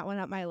 moving that one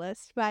up my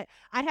list, but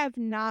I have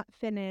not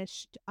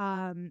finished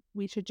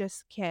We Should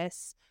Just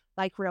Kiss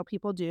Like Real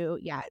People Do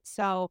yet.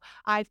 So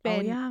I've Oh,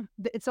 been yeah.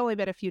 it's only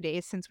been a few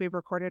days since we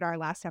recorded our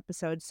last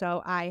episode,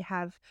 so I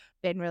have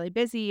been really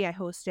busy. I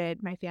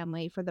hosted my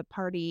family for the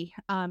party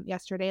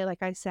yesterday,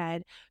 like I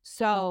said.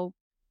 So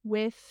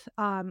with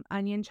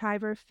Onion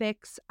Chiver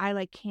fics,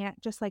 I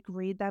can't just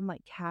read them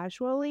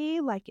casually.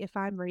 If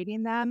I'm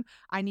reading them,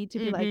 I need to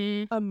be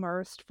Mm-hmm.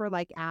 immersed for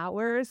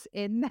hours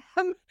in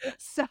them.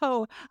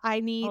 So I Oh,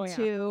 need yeah.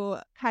 to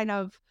kind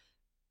of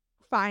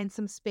find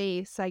some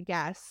space, I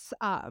guess,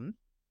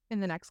 in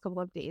the next couple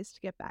of days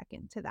to get back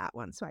into that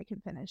one so I can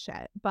finish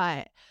it.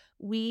 But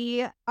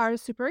we are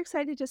super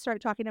excited to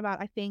start talking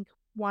about, I think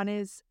one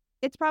is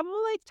it's probably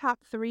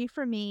top 3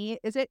 for me.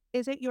 Is it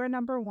your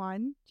number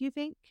 1, do you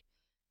think?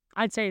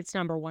 I'd say it's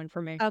number 1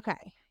 for me.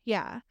 Okay.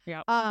 Yeah.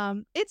 Yep.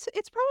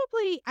 It's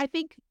probably I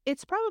think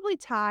it's probably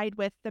tied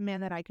with The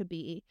Man That I Could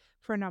Be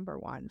for number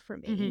 1 for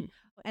me. Mm-hmm.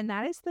 And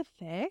that is the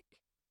fic.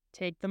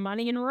 Take the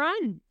money and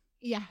run.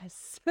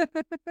 Yes.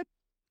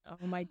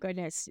 Oh, my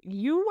goodness.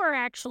 You were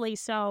actually,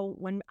 so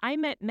when I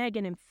met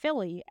Megan in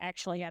Philly,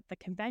 actually at the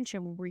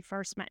convention when we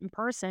first met in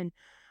person,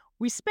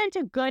 we spent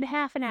a good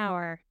half an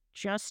hour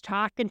just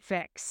talking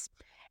fics.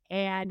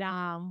 And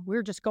we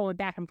were just going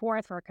back and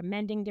forth,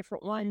 recommending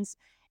different ones.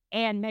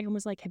 And Megan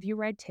was like, have you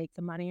read Take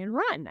the Money and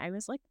Run? I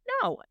was like,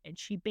 no. And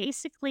she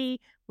basically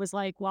was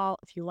like, well,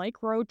 if you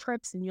like road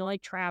trips and you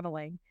like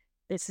traveling,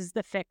 this is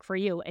the fic for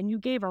you. And you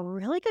gave a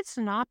really good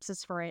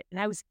synopsis for it. And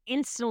I was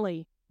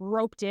instantly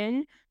roped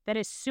in that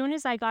as soon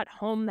as I got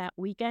home that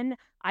weekend,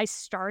 I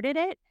started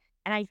it.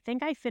 And I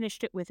think I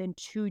finished it within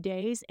 2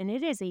 days. And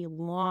it is a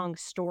long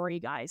story,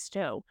 guys,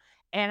 too.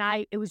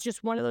 And it was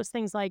just one of those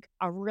things, like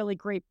a really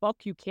great book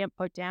you can't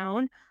put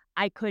down.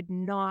 I could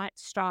not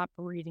stop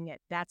reading it.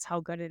 That's how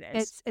good it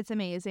is. It's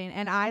amazing,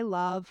 and I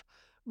love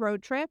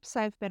road trips.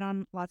 I've been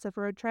on lots of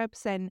road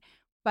trips,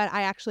 but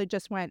I actually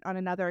just went on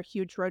another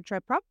huge road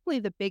trip, probably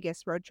the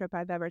biggest road trip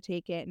I've ever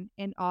taken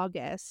in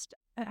August.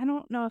 I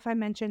don't know if I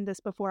mentioned this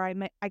before.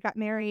 I got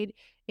married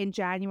in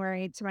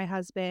January to my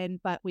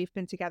husband, but we've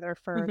been together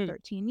for Mhm.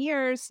 13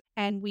 years,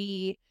 and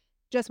we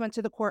just went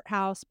to the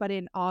courthouse. But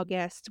in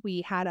August,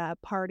 we had a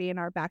party in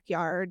our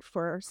backyard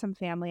for some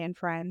family and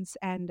friends,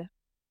 and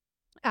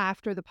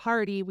after the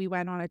party, we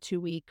went on a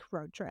 2-week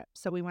road trip.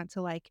 So we went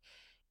to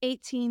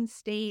 18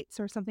 states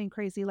or something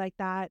crazy like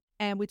that.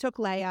 And we took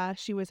Leia.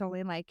 She was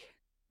only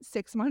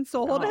 6 months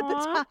old at the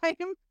Aw,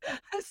 time.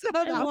 So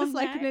I that was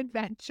love an that.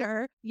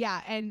 adventure.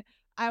 Yeah. And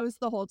I was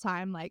the whole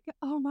time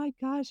oh my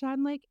gosh,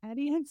 I'm like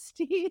Eddie and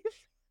Steve.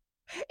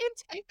 and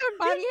take the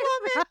money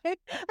and run.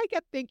 I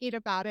kept thinking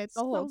about it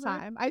the whole So good.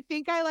 time. I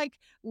think I, like,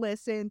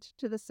 listened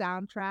to the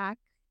soundtrack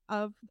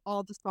of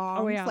all the Oh,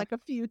 songs, yeah. like, a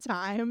few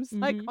times,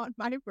 like, Mhm. on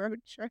my road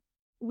trip.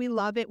 We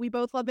love it. We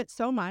both love it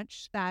so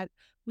much that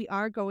we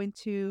are going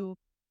to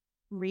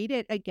read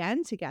it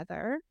again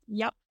together.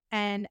 Yep.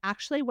 And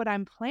actually, what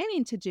I'm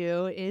planning to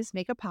do is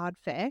make a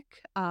podfic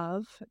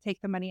of Take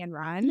the Money and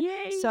Run.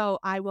 Yay. So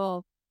I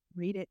will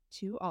read it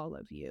to all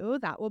of you.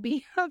 That will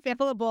be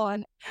available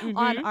on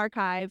Mhm.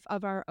 archive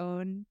of our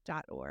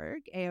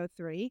own.org,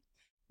 AO3.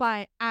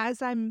 But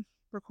as I'm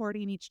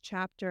recording each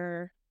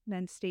chapter,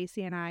 then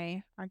Stacy and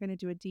I are going to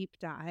do a deep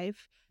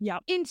dive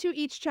Yep. into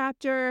each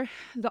chapter.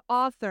 The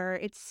author,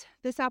 it's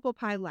This Apple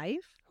Pie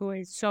Life, Who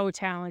is so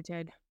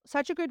talented.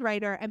 such a good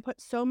writer and put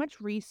so much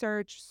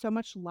research, so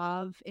much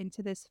love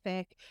into this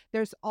fic.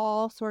 There's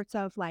all sorts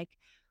of like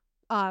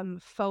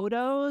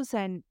photos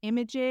and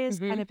images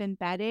kind Mhm. of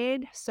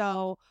embedded.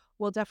 So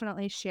we'll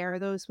definitely share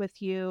those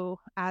with you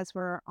as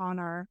we're on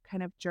our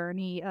kind of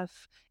journey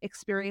of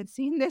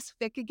experiencing this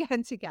fic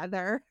again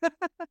together.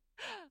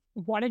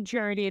 What a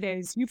journey it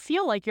is. You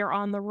feel like you're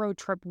on the road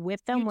trip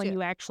with them You when do.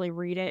 you actually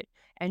read it.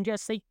 And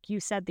just like you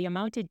said, the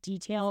amount of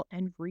detail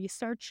and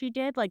research she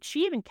did, like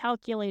she even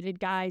calculated,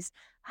 guys,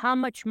 how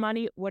much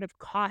money it would have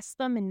cost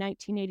them in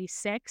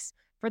 1986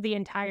 for the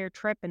entire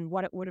trip and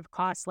what it would have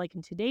cost, like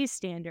in today's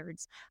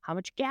standards, how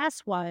much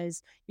gas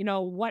was,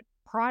 what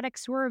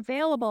products were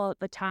available at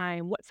the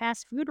time, what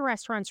fast food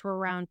restaurants were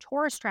around,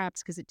 tourist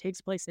traps, because it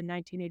takes place in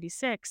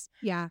 1986.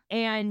 Yeah.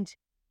 And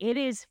it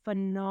is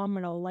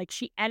phenomenal. Like,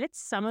 she edits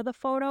some of the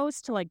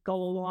photos to, like, go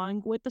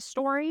along with the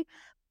story,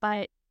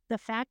 but the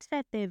fact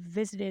that they've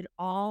visited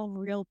all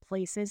real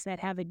places that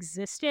have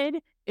existed,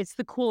 it's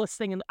the coolest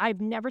thing, and I've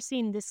never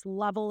seen this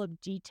level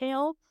of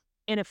detail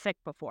in a fic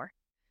before.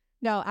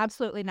 No,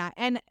 absolutely not.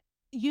 And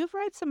you've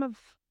read some of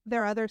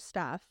their other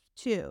stuff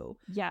too.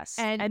 Yes,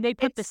 And and they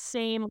put the it's,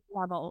 same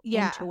level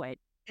yeah, into it.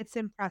 it's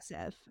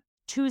impressive.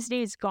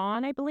 Tuesday's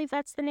Gone, I believe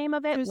that's the name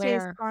of it,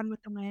 Tuesday's where Gone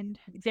with the Wind.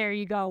 there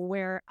you go,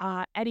 where,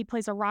 Eddie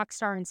plays a rock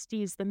star and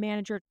Steve's the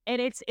manager, and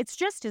it's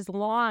just as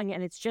long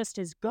and it's just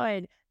as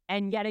good,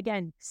 and yet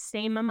again,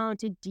 same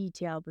amount of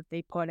detail that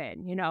they put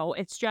in,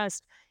 It's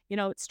just,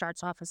 it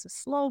starts off as a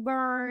slow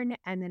burn,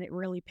 and then it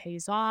really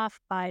pays off,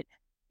 but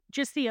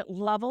just the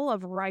level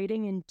of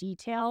writing and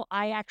detail,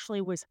 I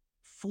actually was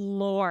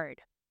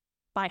floored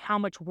by how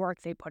much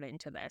work they put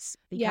into this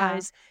Yeah.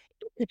 because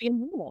it could be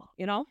normal.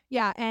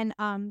 Yeah, and,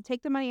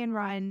 Take the Money and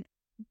Run,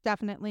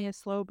 definitely a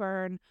slow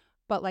burn,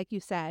 but like you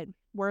said,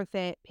 worth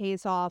it,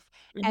 pays off.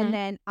 And Mhm.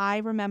 then I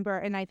remember,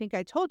 and I think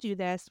I told you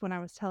this when I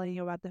was telling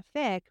you about the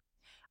fic,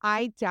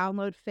 I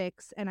download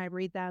fics and I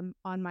read them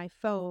on my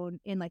phone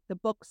in, like, the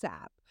Books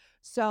app.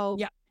 So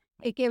Yeah.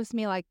 it gives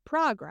me, like,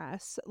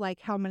 progress, like,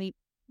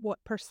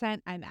 what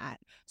percent I'm at.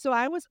 So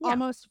I was Yeah.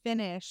 almost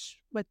finished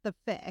with the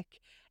fic,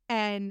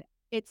 and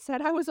it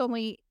said I was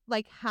only,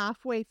 like,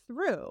 halfway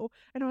through,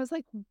 and I was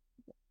like,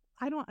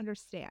 I don't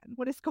understand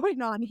what is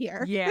going on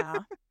here.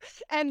 Yeah.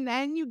 And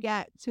then you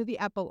get to the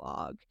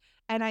epilogue.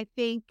 And I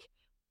think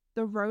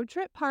the road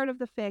trip part of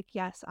the fic,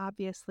 yes,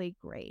 obviously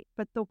great.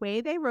 But the way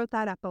they wrote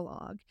that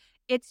epilogue,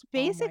 it's Oh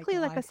my basically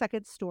like a god.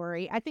 second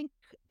story. I think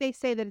they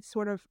say that it's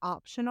sort of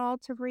optional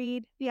to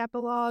read the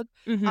epilogue.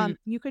 Mhm.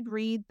 You could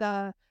read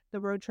the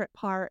road trip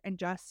part and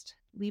just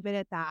leave it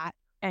at that.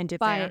 End it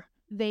But there.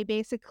 they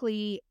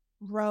basically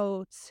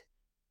wrote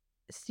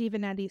Steve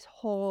and Eddie's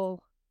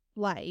whole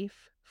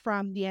life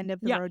from the end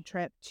of the Yeah. road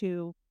trip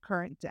to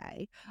current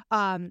day.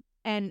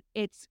 And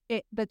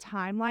the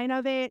timeline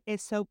of it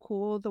is so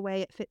cool the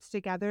way it fits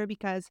together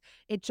because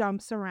it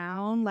jumps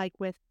around like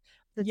with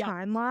the Yeah.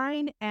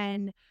 timeline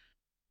and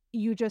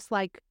you just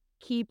like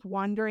keep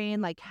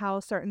wondering like how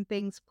certain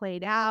things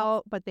played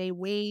out, but they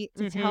wait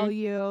to tell Mhm.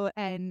 you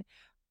and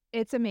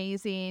it's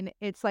amazing.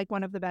 It's like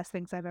one of the best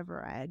things I've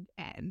ever read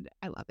and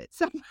I love it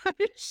so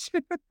much.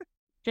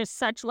 Just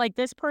such like,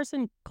 this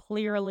person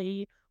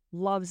clearly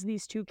loves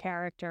these 2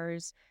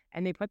 characters,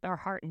 and they put their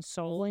heart and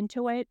soul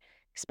into it,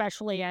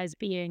 especially as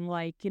being,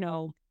 like,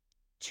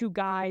 2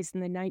 guys in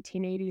the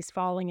 1980s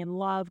falling in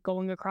love,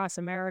 going across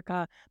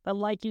America. But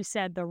like you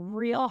said, the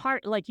real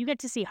heart, like, you get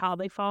to see how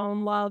they fall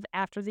in love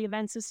after the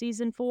events of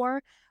season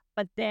 4,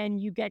 but then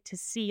you get to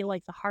see,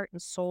 like, the heart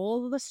and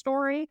soul of the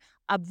story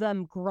of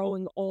them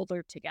growing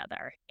older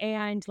together.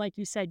 And like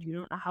you said, you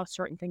don't know how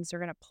certain things are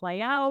going to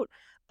play out,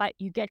 but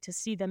you get to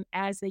see them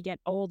as they get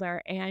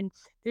older. And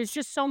there's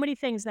just so many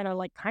things that are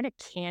like kind of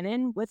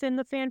canon within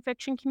the fan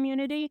fiction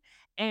community,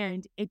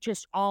 and it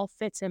just all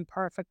fits in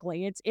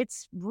perfectly.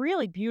 It's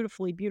really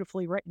beautifully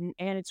written,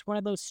 and it's one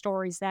of those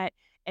stories that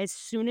as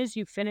soon as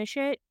you finish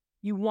it,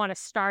 you want to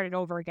start it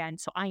over again.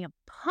 So I am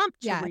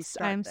pumped to Yes,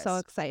 restart I'm so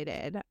this.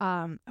 excited.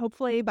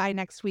 Hopefully by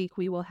next week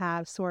we will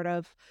have sort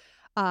of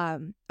a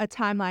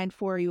timeline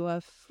for you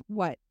of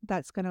what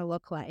that's going to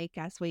look like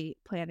as we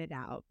plan it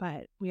out,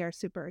 but we are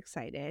super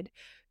excited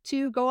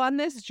to go on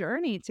this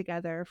journey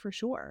together for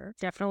sure.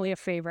 Definitely a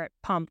favorite.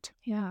 Pumped.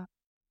 Yeah.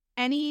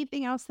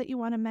 Anything else that you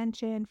want to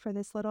mention for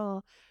this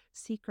little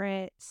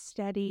secret,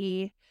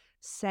 steady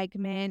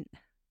segment.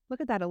 Look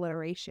at that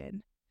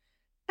alliteration.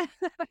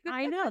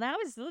 I know that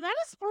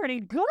was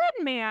pretty good,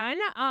 man.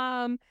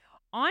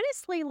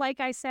 Honestly, like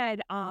I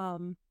said,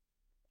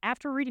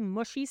 after reading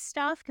Mushy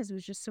stuff because it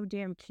was just so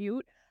damn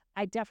cute,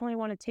 I definitely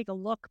want to take a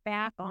look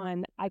back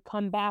on I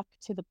Come Back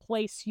to the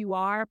Place You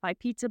Are by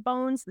Pizza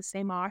Bones, the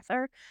same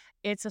author.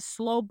 It's a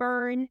slow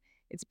burn.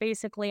 It's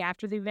basically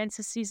after the events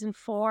of season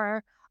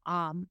 4.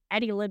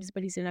 Eddie lives,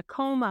 but he's in a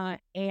coma,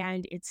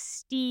 and it's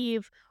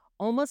Steve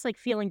almost like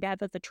feeling bad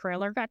that the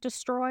trailer got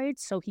destroyed.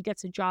 So he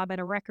gets a job at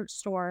a record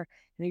store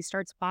and he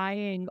starts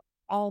buying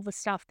all the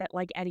stuff that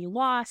like Eddie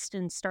lost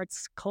and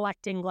starts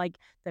collecting like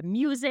the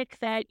music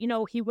that,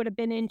 he would have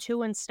been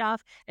into and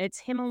stuff. And it's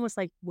him almost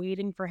like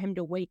waiting for him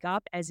to wake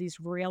up as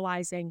he's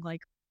realizing,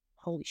 like,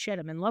 holy shit,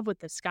 I'm in love with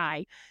this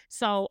guy.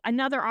 So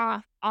another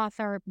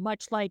author,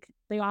 much like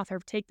the author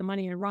of Take the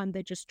Money and Run,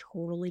 that just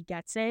totally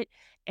gets it.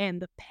 And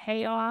the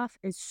payoff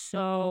is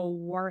so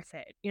worth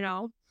it?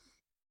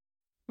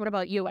 What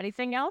about you?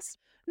 Anything else?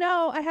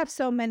 No, I have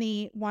so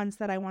many ones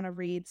that I want to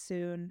read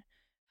soon.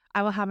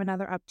 I will have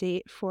another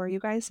update for you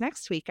guys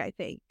next week, I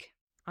think.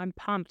 I'm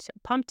pumped.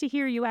 Pumped to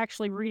hear you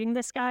actually reading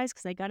this, guys,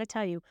 because I got to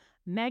tell you,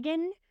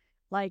 Megan,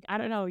 like, I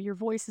don't know, your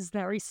voice is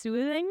very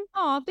soothing.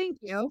 Oh, thank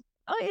you.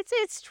 Oh,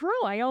 it's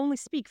true. I only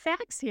speak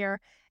facts here.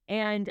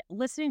 And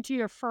listening to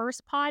your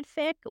first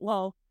podfic,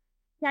 well,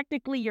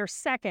 technically your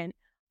second,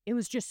 it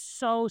was just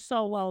so,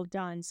 so well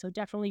done. So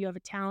definitely you have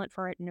a talent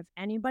for it. And if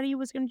anybody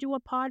was going to do a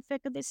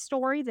podfic of this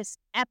story, this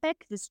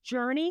epic, this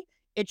journey,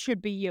 it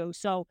should be you.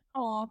 So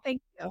Oh,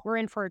 thank you. we're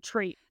in for a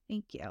treat.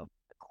 Thank you.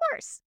 Of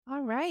course.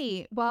 All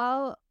right.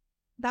 Well,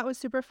 that was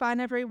super fun,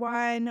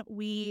 everyone.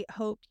 We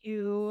hope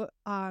you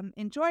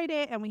enjoyed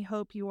it, and we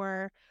hope you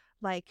are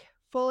like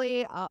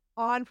fully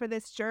on for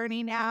this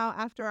journey now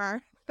after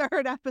our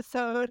third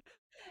episode.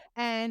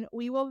 And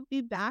we will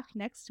be back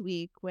next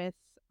week with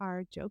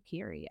our Joe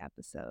Keery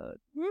episode.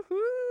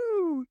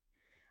 Woohoo!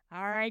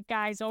 All right,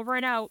 guys, over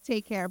and out.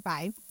 Take care.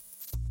 Bye.